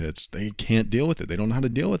weakness hits, they can't deal with it. They don't know how to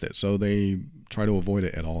deal with it, so they try to avoid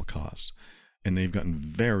it at all costs. And they've gotten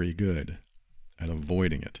very good at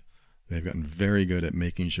avoiding it. They've gotten very good at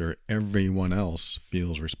making sure everyone else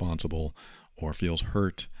feels responsible or feels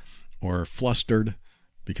hurt or flustered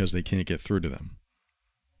because they can't get through to them.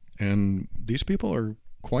 And these people are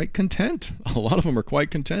quite content. A lot of them are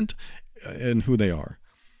quite content in who they are.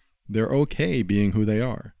 They're okay being who they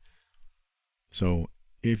are. So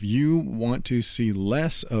if you want to see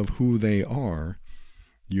less of who they are,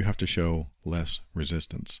 you have to show less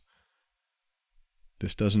resistance.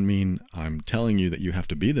 This doesn't mean I'm telling you that you have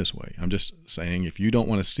to be this way. I'm just saying if you don't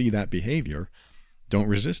want to see that behavior, don't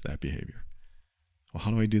resist that behavior. Well,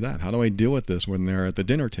 how do I do that? How do I deal with this when they're at the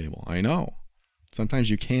dinner table? I know. Sometimes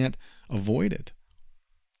you can't avoid it.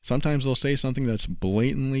 Sometimes they'll say something that's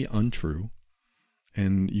blatantly untrue,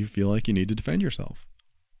 and you feel like you need to defend yourself.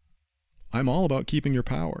 I'm all about keeping your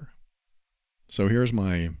power. So here's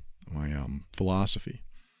my philosophy.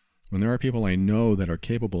 When there are people I know that are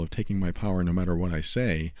capable of taking my power no matter what I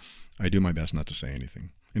say, I do my best not to say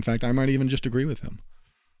anything. In fact, I might even just agree with them.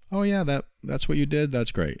 Oh yeah, that's what you did,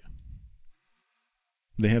 that's great.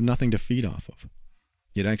 They have nothing to feed off of.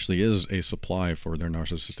 It actually is a supply for their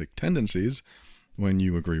narcissistic tendencies when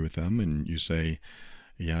you agree with them and you say,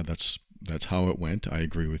 yeah, that's how it went, I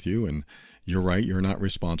agree with you, and you're right, you're not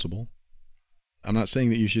responsible. I'm not saying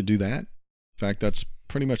that you should do that. In fact, that's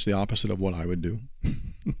pretty much the opposite of what I would do.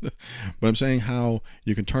 But I'm saying how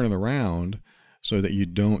you can turn it around so that you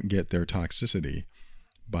don't get their toxicity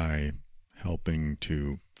by helping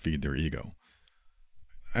to feed their ego.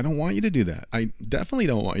 I don't want you to do that. I definitely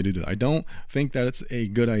don't want you to do that. I don't think that it's a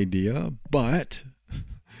good idea, but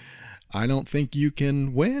I don't think you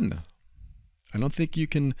can win. I don't think you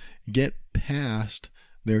can get past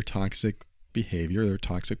their toxic behavior, their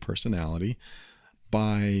toxic personality,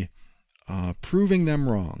 by proving them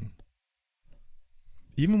wrong.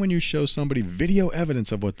 Even when you show somebody video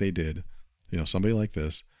evidence of what they did, somebody like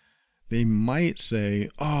this, they might say,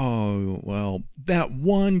 oh, well, that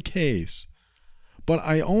one case, but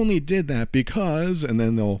I only did that because, and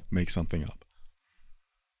then they'll make something up.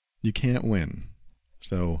 You can't win.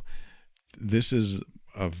 So this is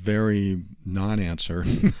a very non-answer.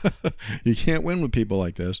 You can't win with people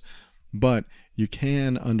like this, but you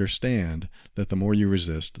can understand that the more you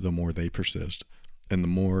resist, the more they persist, and the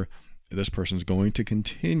more this person's going to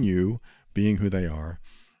continue being who they are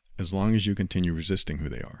as long as you continue resisting who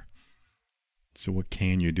they are. So what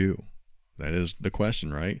can you do? That is the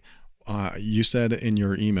question, right? You said in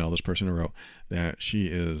your email, this person wrote that she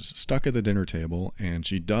is stuck at the dinner table and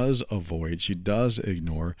she does avoid, she does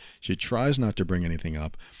ignore, she tries not to bring anything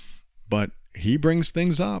up, but he brings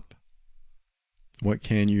things up. What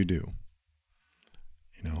can you do?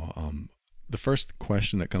 The first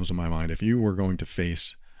question that comes to my mind, if you were going to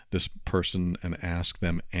face this person and ask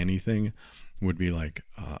them anything, would be like,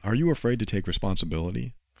 are you afraid to take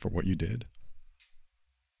responsibility for what you did?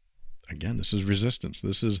 Again, this is resistance.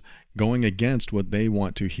 This is going against what they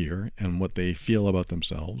want to hear and what they feel about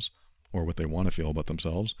themselves, or what they want to feel about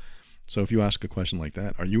themselves. So if you ask a question like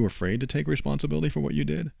that, are you afraid to take responsibility for what you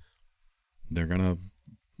did? They're going to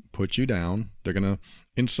put you down. They're going to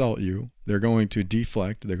insult you. They're going to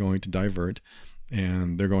deflect. They're going to divert.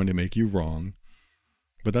 And they're going to make you wrong.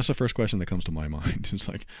 But that's the first question that comes to my mind. It's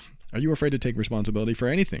like, are you afraid to take responsibility for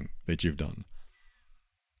anything that you've done?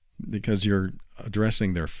 Because you're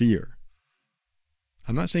addressing their fear.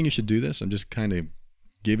 I'm not saying you should do this. I'm just kind of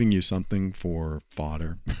giving you something for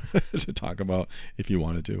fodder to talk about if you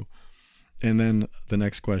wanted to. And then the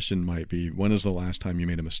next question might be, when is the last time you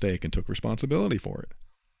made a mistake and took responsibility for it?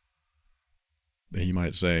 Then you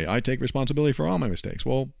might say, I take responsibility for all my mistakes.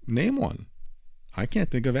 Well, name one. I can't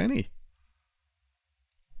think of any.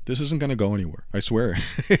 This isn't going to go anywhere. I swear.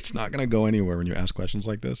 It's not going to go anywhere when you ask questions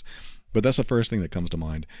like this. But that's the first thing that comes to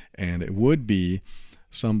mind. And it would be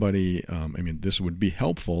somebody, this would be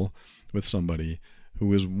helpful with somebody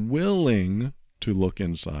who is willing to look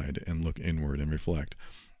inside and look inward and reflect.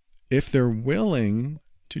 If they're willing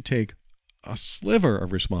to take a sliver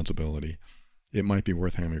of responsibility, it might be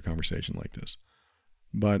worth having a conversation like this.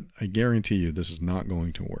 But I guarantee you this is not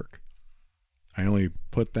going to work. I only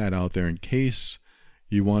put that out there in case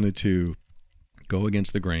you wanted to go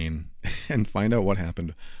against the grain and find out what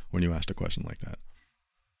happened when you asked a question like that.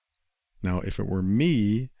 Now, if it were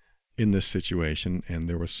me in this situation and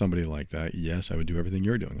there was somebody like that, yes, I would do everything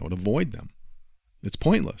you're doing. I would avoid them. It's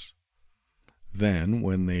pointless. Then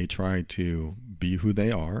when they try to be who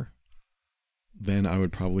they are, then I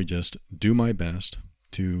would probably just do my best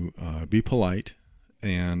to be polite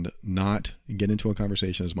and not get into a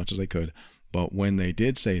conversation as much as I could. But when they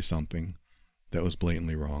did say something that was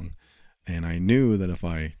blatantly wrong, and I knew that if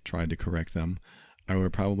I tried to correct them, I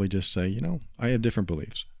would probably just say, I have different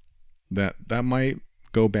beliefs. That might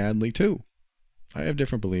go badly too. I have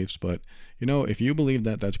different beliefs, but if you believe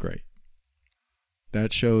that, that's great.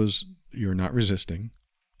 That shows you're not resisting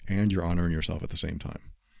and you're honoring yourself at the same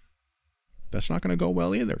time. That's not going to go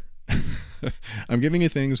well either. I'm giving you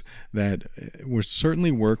things that will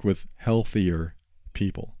certainly work with healthier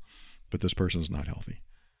people, but this person's not healthy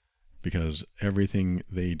because everything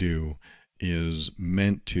they do is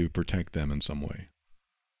meant to protect them in some way.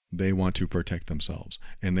 They want to protect themselves,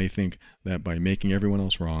 and they think that by making everyone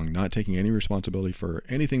else wrong, not taking any responsibility for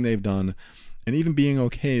anything they've done, and even being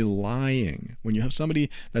okay lying. When you have somebody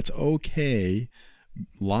that's okay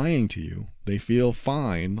lying to you, they feel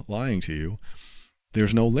fine lying to you,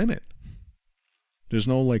 there's no limit. There's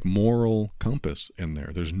no like moral compass in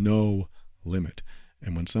there. There's no limit.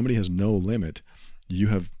 And when somebody has no limit, you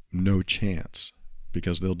have no chance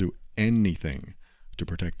because they'll do anything to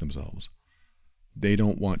protect themselves. They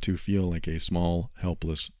don't want to feel like a small,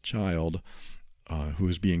 helpless child who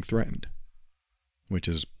is being threatened, which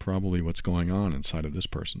is probably what's going on inside of this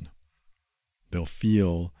person. They'll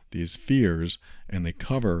feel these fears and they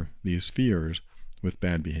cover these fears with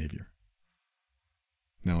bad behavior.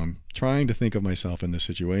 Now I'm trying to think of myself in this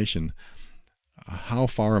situation. How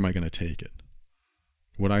far am I going to take it?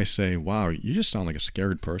 Would I say, wow, you just sound like a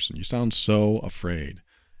scared person. You sound so afraid.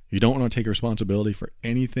 You don't want to take responsibility for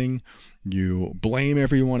anything. You blame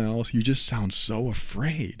everyone else. You just sound so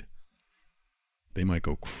afraid. They might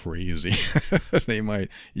go crazy. They might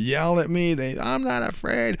yell at me. I'm not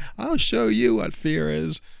afraid. I'll show you what fear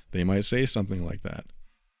is. They might say something like that.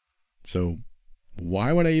 So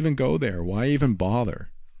why would I even go there? Why even bother?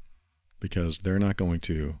 Because they're not going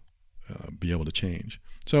to be able to change.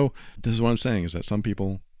 So this is what I'm saying, is that some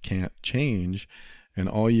people can't change, and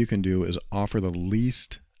all you can do is offer the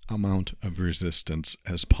least amount of resistance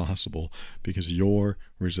as possible, because your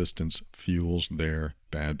resistance fuels their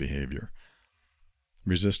bad behavior.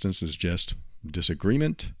 Resistance is just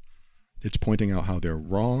disagreement. It's pointing out how they're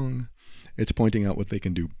wrong. It's pointing out what they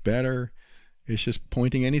can do better. It's just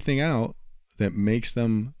pointing anything out that makes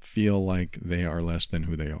them feel like they are less than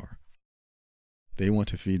who they are. They want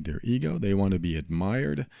to feed their ego. They want to be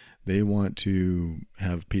admired. They want to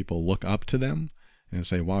have people look up to them and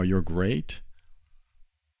say, wow, you're great.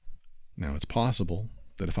 Now, it's possible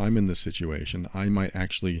that if I'm in this situation, I might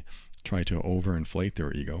actually try to overinflate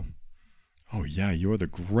their ego. Oh yeah, you're the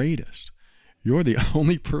greatest. You're the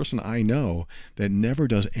only person I know that never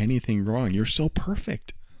does anything wrong. You're so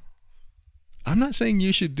perfect. I'm not saying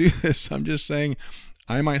you should do this. I'm just saying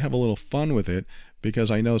I might have a little fun with it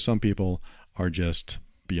because I know some people are just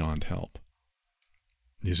beyond help.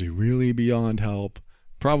 Is he really beyond help?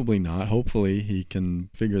 Probably not. Hopefully he can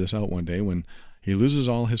figure this out one day when he loses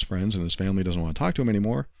all his friends and his family doesn't want to talk to him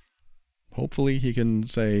anymore. Hopefully he can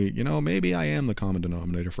say, maybe I am the common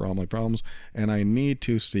denominator for all my problems and I need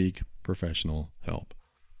to seek professional help.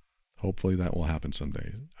 Hopefully that will happen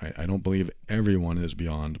someday. I don't believe everyone is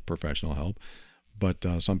beyond professional help, but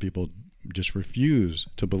some people just refuse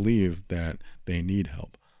to believe that they need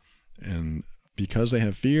help. And because they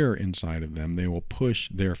have fear inside of them, they will push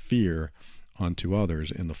their fear onto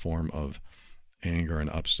others in the form of anger and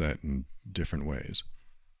upset in different ways.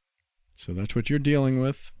 So that's what you're dealing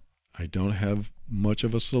with. I don't have much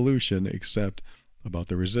of a solution except about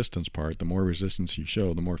the resistance part. The more resistance you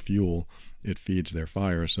show, the more fuel it feeds their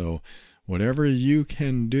fire. So whatever you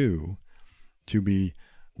can do to be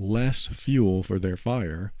less fuel for their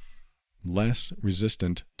fire, less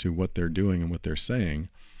resistant to what they're doing and what they're saying,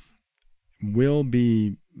 will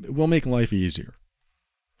make life easier.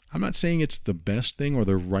 I'm not saying it's the best thing or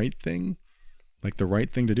the right thing. Like the right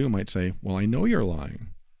thing to do might say, well, I know you're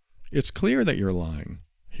lying. It's clear that you're lying.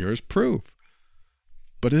 Here's proof.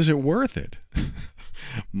 But is it worth it?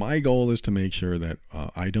 My goal is to make sure that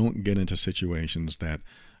I don't get into situations that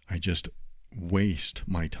I just waste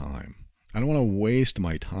my time. I don't want to waste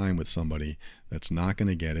my time with somebody that's not going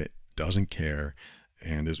to get it, doesn't care,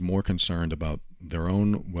 and is more concerned about their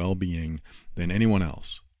own well-being than anyone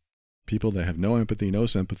else. People that have no empathy, no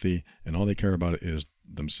sympathy, and all they care about is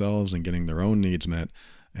themselves and getting their own needs met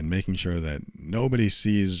and making sure that nobody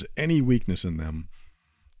sees any weakness in them.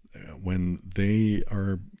 When they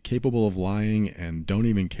are capable of lying and don't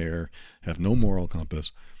even care, have no moral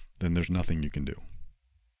compass, then there's nothing you can do.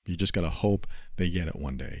 You just got to hope they get it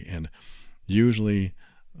one day. And usually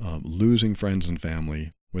losing friends and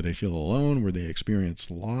family where they feel alone, where they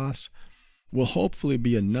experience loss, will hopefully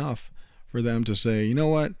be enough for them to say, you know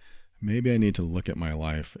what, maybe I need to look at my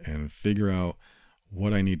life and figure out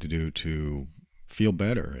what I need to do to feel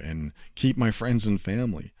better and keep my friends and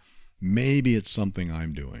family. Maybe it's something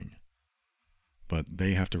I'm doing, but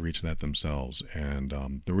they have to reach that themselves. And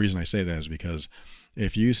the reason I say that is because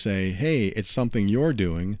if you say, hey, it's something you're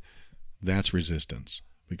doing, that's resistance,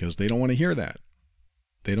 because they don't want to hear that.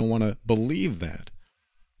 They don't want to believe that.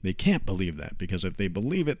 They can't believe that, because if they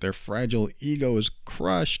believe it, their fragile ego is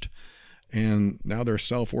crushed and now their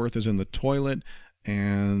self-worth is in the toilet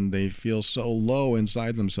and they feel so low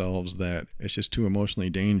inside themselves that it's just too emotionally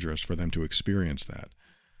dangerous for them to experience that.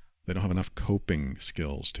 They don't have enough coping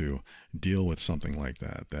skills to deal with something like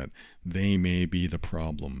that, that they may be the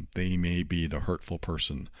problem. They may be the hurtful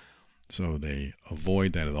person. So they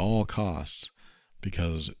avoid that at all costs,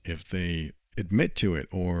 because if they admit to it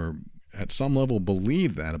or at some level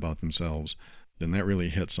believe that about themselves, then that really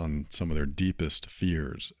hits on some of their deepest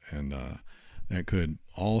fears, and that could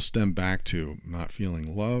all stem back to not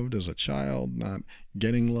feeling loved as a child, not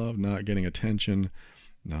getting love, not getting attention,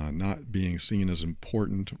 not being seen as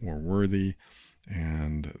important or worthy.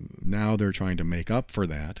 And now they're trying to make up for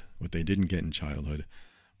that, what they didn't get in childhood,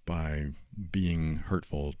 by being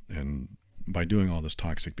hurtful and by doing all this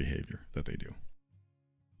toxic behavior that they do.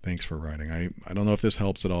 Thanks for writing. I don't know if this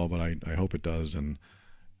helps at all, but I hope it does. And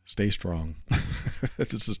stay strong.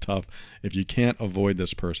 This is tough. If you can't avoid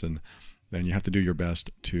this person, then you have to do your best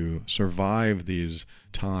to survive these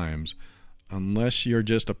times, unless you're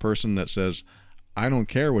just a person that says, I don't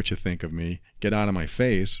care what you think of me, get out of my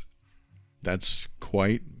face. That's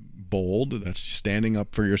quite bold. That's standing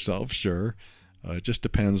up for yourself, sure. It just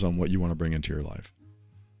depends on what you want to bring into your life.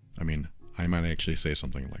 I mean, I might actually say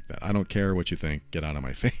something like that. I don't care what you think, get out of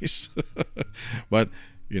my face. But,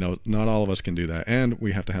 not all of us can do that. And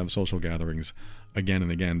we have to have social gatherings again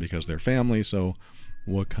and again because they're family. So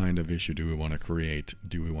what kind of issue do we want to create?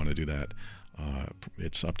 Do we want to do that?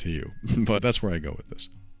 It's up to you. But that's where I go with this.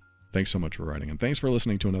 Thanks so much for writing, and thanks for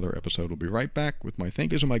listening to another episode. We'll be right back with my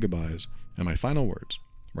thank yous and my goodbyes and my final words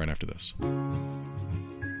right after this.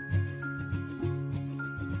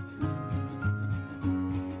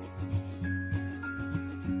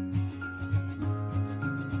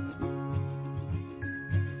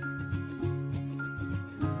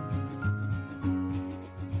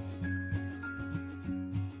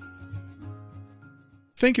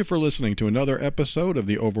 Thank you for listening to another episode of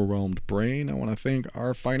The Overwhelmed Brain. I want to thank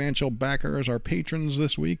our financial backers, our patrons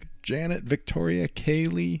this week, Janet, Victoria,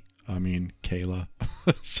 Kayla.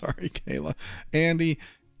 Sorry, Kayla. Andy,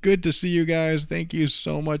 good to see you guys. Thank you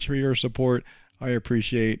so much for your support. I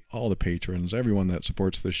appreciate all the patrons, everyone that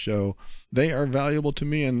supports this show. They are valuable to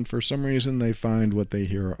me, and for some reason they find what they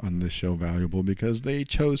hear on this show valuable because they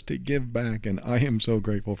chose to give back, and I am so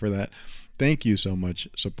grateful for that. Thank you so much,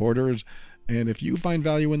 supporters. And if you find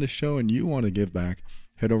value in the show and you want to give back,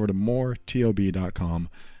 head over to moretob.com,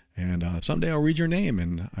 and someday I'll read your name,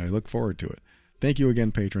 and I look forward to it. Thank you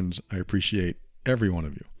again, patrons. I appreciate every one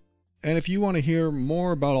of you. And if you want to hear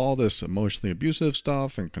more about all this emotionally abusive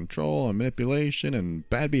stuff and control and manipulation and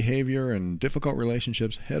bad behavior and difficult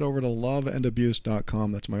relationships, head over to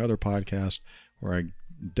loveandabuse.com. That's my other podcast where I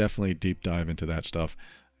definitely deep dive into that stuff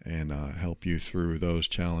and help you through those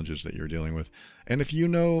challenges that you're dealing with. And if you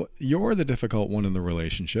know you're the difficult one in the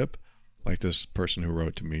relationship, like this person who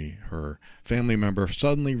wrote to me, her family member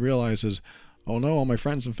suddenly realizes, oh no, all my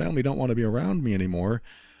friends and family don't want to be around me anymore.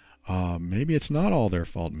 Maybe it's not all their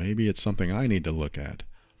fault. Maybe it's something I need to look at.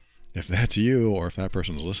 If that's you, or if that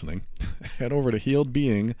person's listening, head over to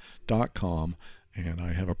healedbeing.com, and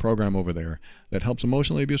I have a program over there that helps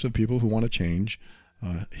emotionally abusive people who want to change,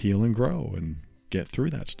 heal and grow and get through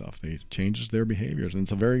that stuff. It changes their behaviors, and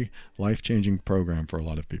it's a very life-changing program for a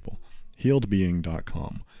lot of people.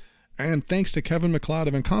 healedbeing.com. And thanks to Kevin MacLeod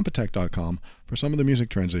of Incompetech.com for some of the music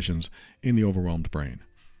transitions in The Overwhelmed Brain.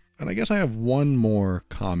 And I guess I have one more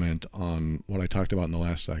comment on what I talked about in the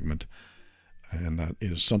last segment, and that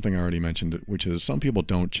is something I already mentioned, which is some people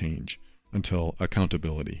don't change until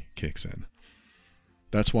accountability kicks in.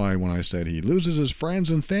 That's why when I said he loses his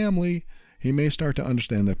friends and family, he may start to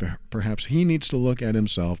understand that perhaps he needs to look at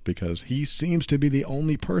himself because he seems to be the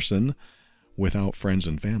only person without friends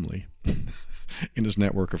and family in his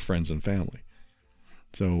network of friends and family.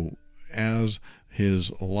 So as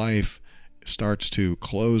his life starts to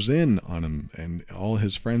close in on him and all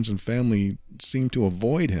his friends and family seem to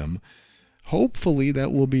avoid him, hopefully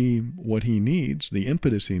that will be what he needs, the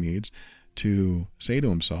impetus he needs to say to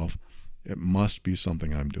himself, it must be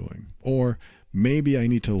something I'm doing. Or maybe I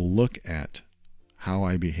need to look at how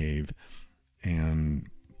I behave and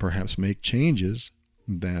perhaps make changes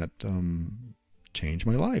that change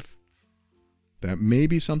my life. That may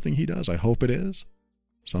be something he does. I hope it is.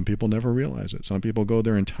 Some people never realize it. Some people go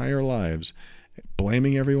their entire lives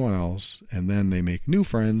blaming everyone else, and then they make new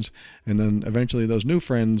friends, and then eventually those new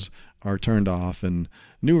friends are turned off, and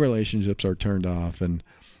new relationships are turned off, and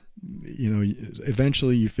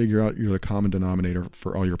eventually you figure out you're the common denominator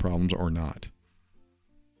for all your problems or not.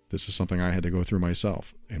 This is something I had to go through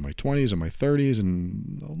myself. In my 20s and my 30s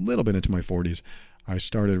and a little bit into my 40s, I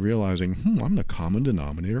started realizing, I'm the common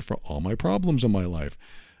denominator for all my problems in my life.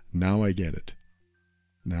 Now I get it.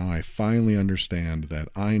 Now I finally understand that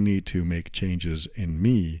I need to make changes in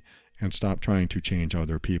me and stop trying to change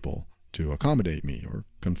other people to accommodate me or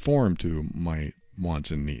conform to my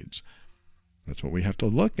wants and needs. That's what we have to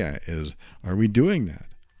look at is, are we doing that?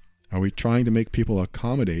 Are we trying to make people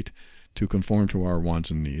accommodate to conform to our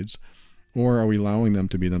wants and needs? Or are we allowing them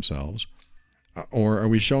to be themselves? Or are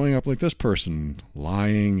we showing up like this person,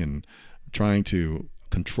 lying and trying to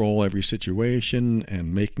control every situation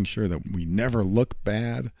and making sure that we never look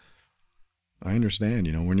bad. I understand,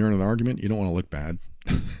 when you're in an argument, you don't want to look bad.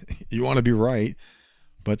 You want to be right,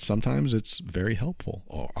 but sometimes it's very helpful,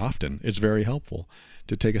 or often it's very helpful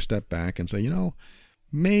to take a step back and say,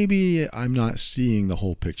 maybe I'm not seeing the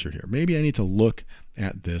whole picture here. Maybe I need to look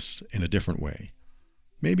at this in a different way.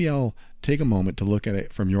 Maybe I'll take a moment to look at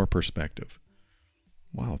it from your perspective.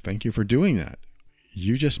 Wow, thank you for doing that.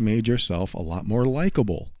 You just made yourself a lot more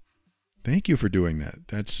likable. Thank you for doing that.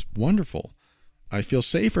 That's wonderful. I feel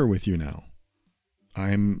safer with you now.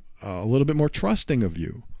 I'm a little bit more trusting of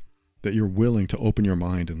you, that you're willing to open your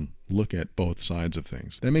mind and look at both sides of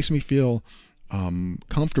things. That makes me feel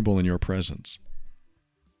comfortable in your presence.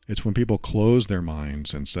 It's when people close their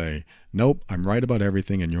minds and say, nope, I'm right about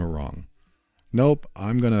everything and you're wrong. Nope,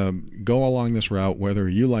 I'm going to go along this route whether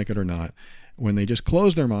you like it or not. When they just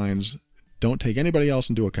close their minds, don't take anybody else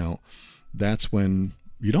into account, that's when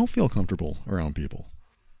you don't feel comfortable around people.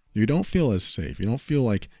 You don't feel as safe. You don't feel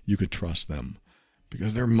like you could trust them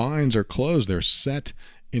because their minds are closed. They're set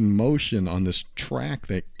in motion on this track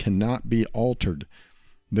that cannot be altered.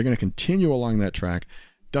 They're going to continue along that track.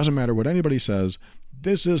 Doesn't matter what anybody says.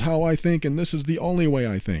 This is how I think, and this is the only way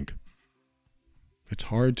I think. It's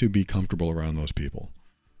hard to be comfortable around those people,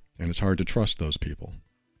 and it's hard to trust those people.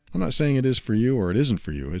 I'm not saying it is for you or it isn't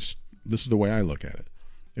for you. This is the way I look at it.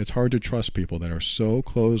 It's hard to trust people that are so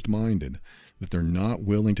closed-minded that they're not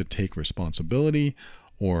willing to take responsibility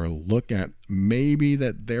or look at maybe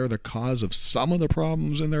that they're the cause of some of the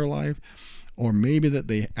problems in their life, or maybe that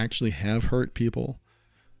they actually have hurt people.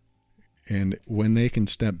 And when they can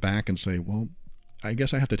step back and say, well, I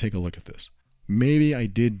guess I have to take a look at this. Maybe I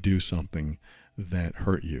did do something that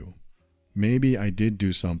hurt you. Maybe I did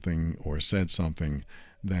do something or said something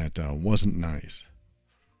that wasn't nice.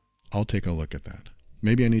 I'll take a look at that.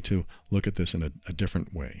 Maybe I need to look at this in a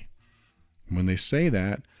different way. When they say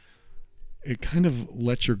that, it kind of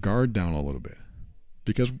lets your guard down a little bit,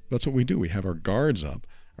 because that's what we do. We have our guards up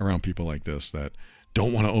around people like this that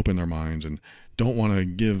don't want to open their minds and don't want to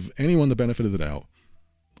give anyone the benefit of the doubt.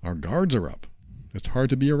 Our guards are up. It's hard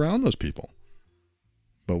to be around those people.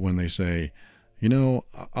 But when they say,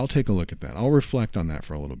 I'll take a look at that. I'll reflect on that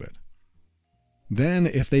for a little bit. Then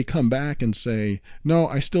if they come back and say, no,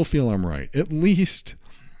 I still feel I'm right, at least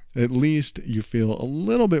you feel a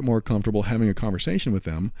little bit more comfortable having a conversation with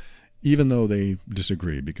them, even though they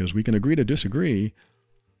disagree, because we can agree to disagree,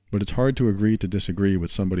 but it's hard to agree to disagree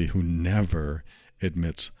with somebody who never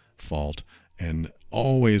admits fault and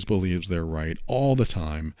always believes they're right all the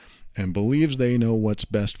time and believes they know what's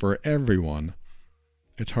best for everyone.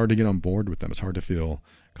 It's hard to get on board with them. It's hard to feel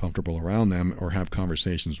comfortable around them or have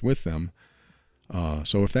conversations with them.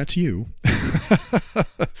 So if that's you,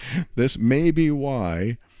 this may be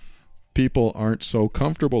why people aren't so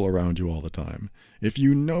comfortable around you all the time. If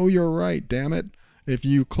you know you're right, damn it, if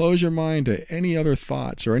you close your mind to any other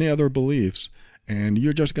thoughts or any other beliefs, and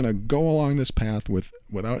you're just going to go along this path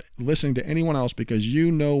without listening to anyone else because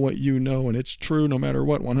you know what you know and it's true no matter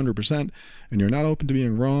what, 100%, and you're not open to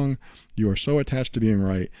being wrong, you are so attached to being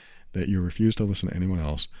right that you refuse to listen to anyone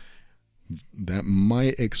else, that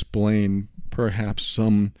might explain perhaps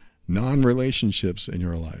some non-relationships in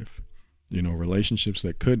your life. Relationships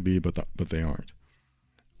that could be, but they aren't.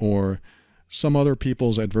 Or some other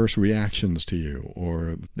people's adverse reactions to you,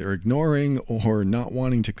 or they're ignoring or not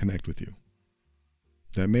wanting to connect with you.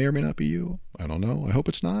 That may or may not be you. I don't know. I hope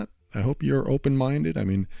it's not. I hope you're open-minded. I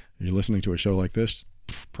mean, you're listening to a show like this,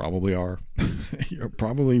 probably are. You're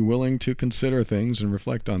probably willing to consider things and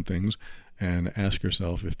reflect on things and ask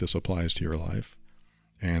yourself if this applies to your life.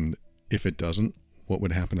 And if it doesn't, what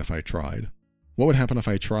would happen if I tried? What would happen if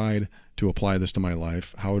I tried to apply this to my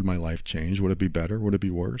life? How would my life change? Would it be better? Would it be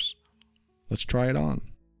worse? Let's try it on.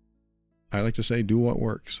 I like to say, do what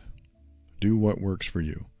works. Do what works for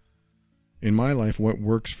you. In my life, what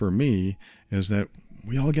works for me is that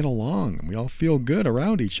we all get along and we all feel good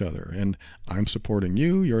around each other. And I'm supporting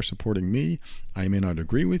you, you're supporting me. I may not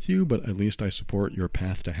agree with you, but at least I support your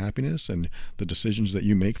path to happiness and the decisions that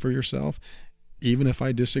you make for yourself. Even if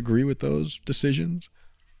I disagree with those decisions,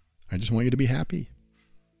 I just want you to be happy.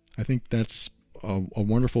 I think that's a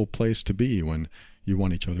wonderful place to be when you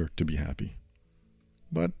want each other to be happy.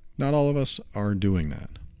 But not all of us are doing that.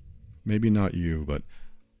 Maybe not you, but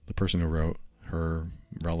the person who wrote, her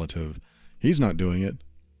relative, he's not doing it.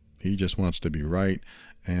 He just wants to be right.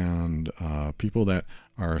 And people that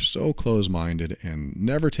are so close-minded and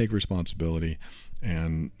never take responsibility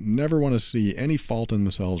and never want to see any fault in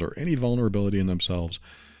themselves or any vulnerability in themselves,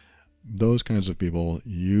 those kinds of people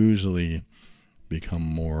usually become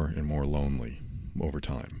more and more lonely over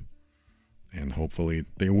time. And hopefully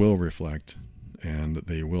they will reflect and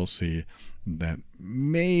they will see that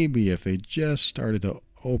maybe if they just started to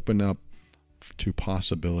open up to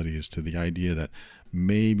possibilities, to the idea that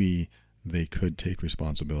maybe they could take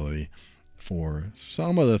responsibility for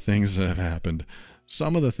some of the things that have happened,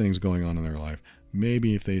 some of the things going on in their life,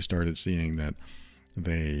 maybe if they started seeing that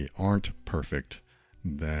they aren't perfect,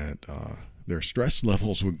 that their stress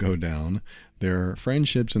levels would go down, their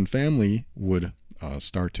friendships and family would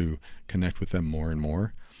start to connect with them more and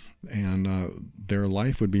more, and their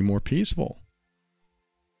life would be more peaceful.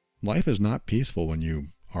 Life is not peaceful when you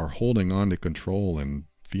are holding on to control and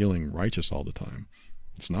feeling righteous all the time.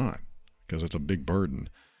 It's not, because it's a big burden.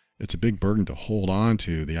 It's a big burden to hold on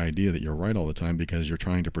to the idea that you're right all the time because you're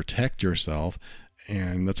trying to protect yourself,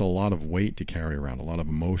 and that's a lot of weight to carry around, a lot of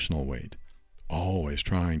emotional weight. Always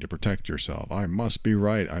trying to protect yourself. I must be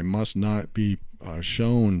right. I must not be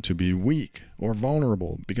shown to be weak or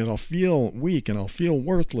vulnerable because I'll feel weak and I'll feel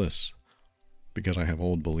worthless because I have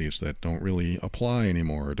old beliefs that don't really apply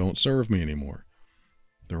anymore or don't serve me anymore.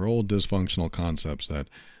 They're old dysfunctional concepts that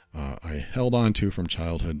I held on to from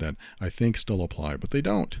childhood that I think still apply, but they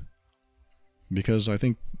don't. Because I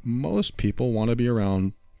think most people want to be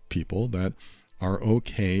around people that are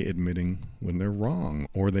okay admitting when they're wrong,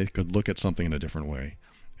 or they could look at something in a different way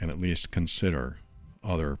and at least consider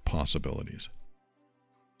other possibilities.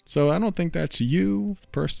 So I don't think that's you, the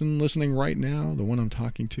person listening right now, the one I'm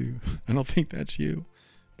talking to. I don't think that's you,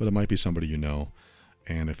 but it might be somebody you know.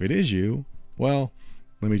 And if it is you, well,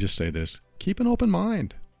 let me just say this. Keep an open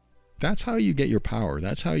mind. That's how you get your power.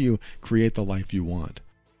 That's how you create the life you want.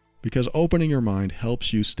 Because opening your mind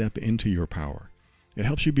helps you step into your power. It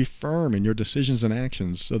helps you be firm in your decisions and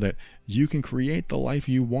actions so that you can create the life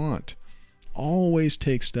you want. Always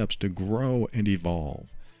take steps to grow and evolve.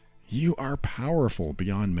 You are powerful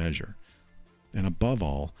beyond measure. And above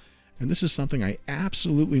all, and this is something I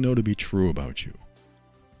absolutely know to be true about you,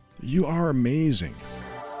 you are amazing.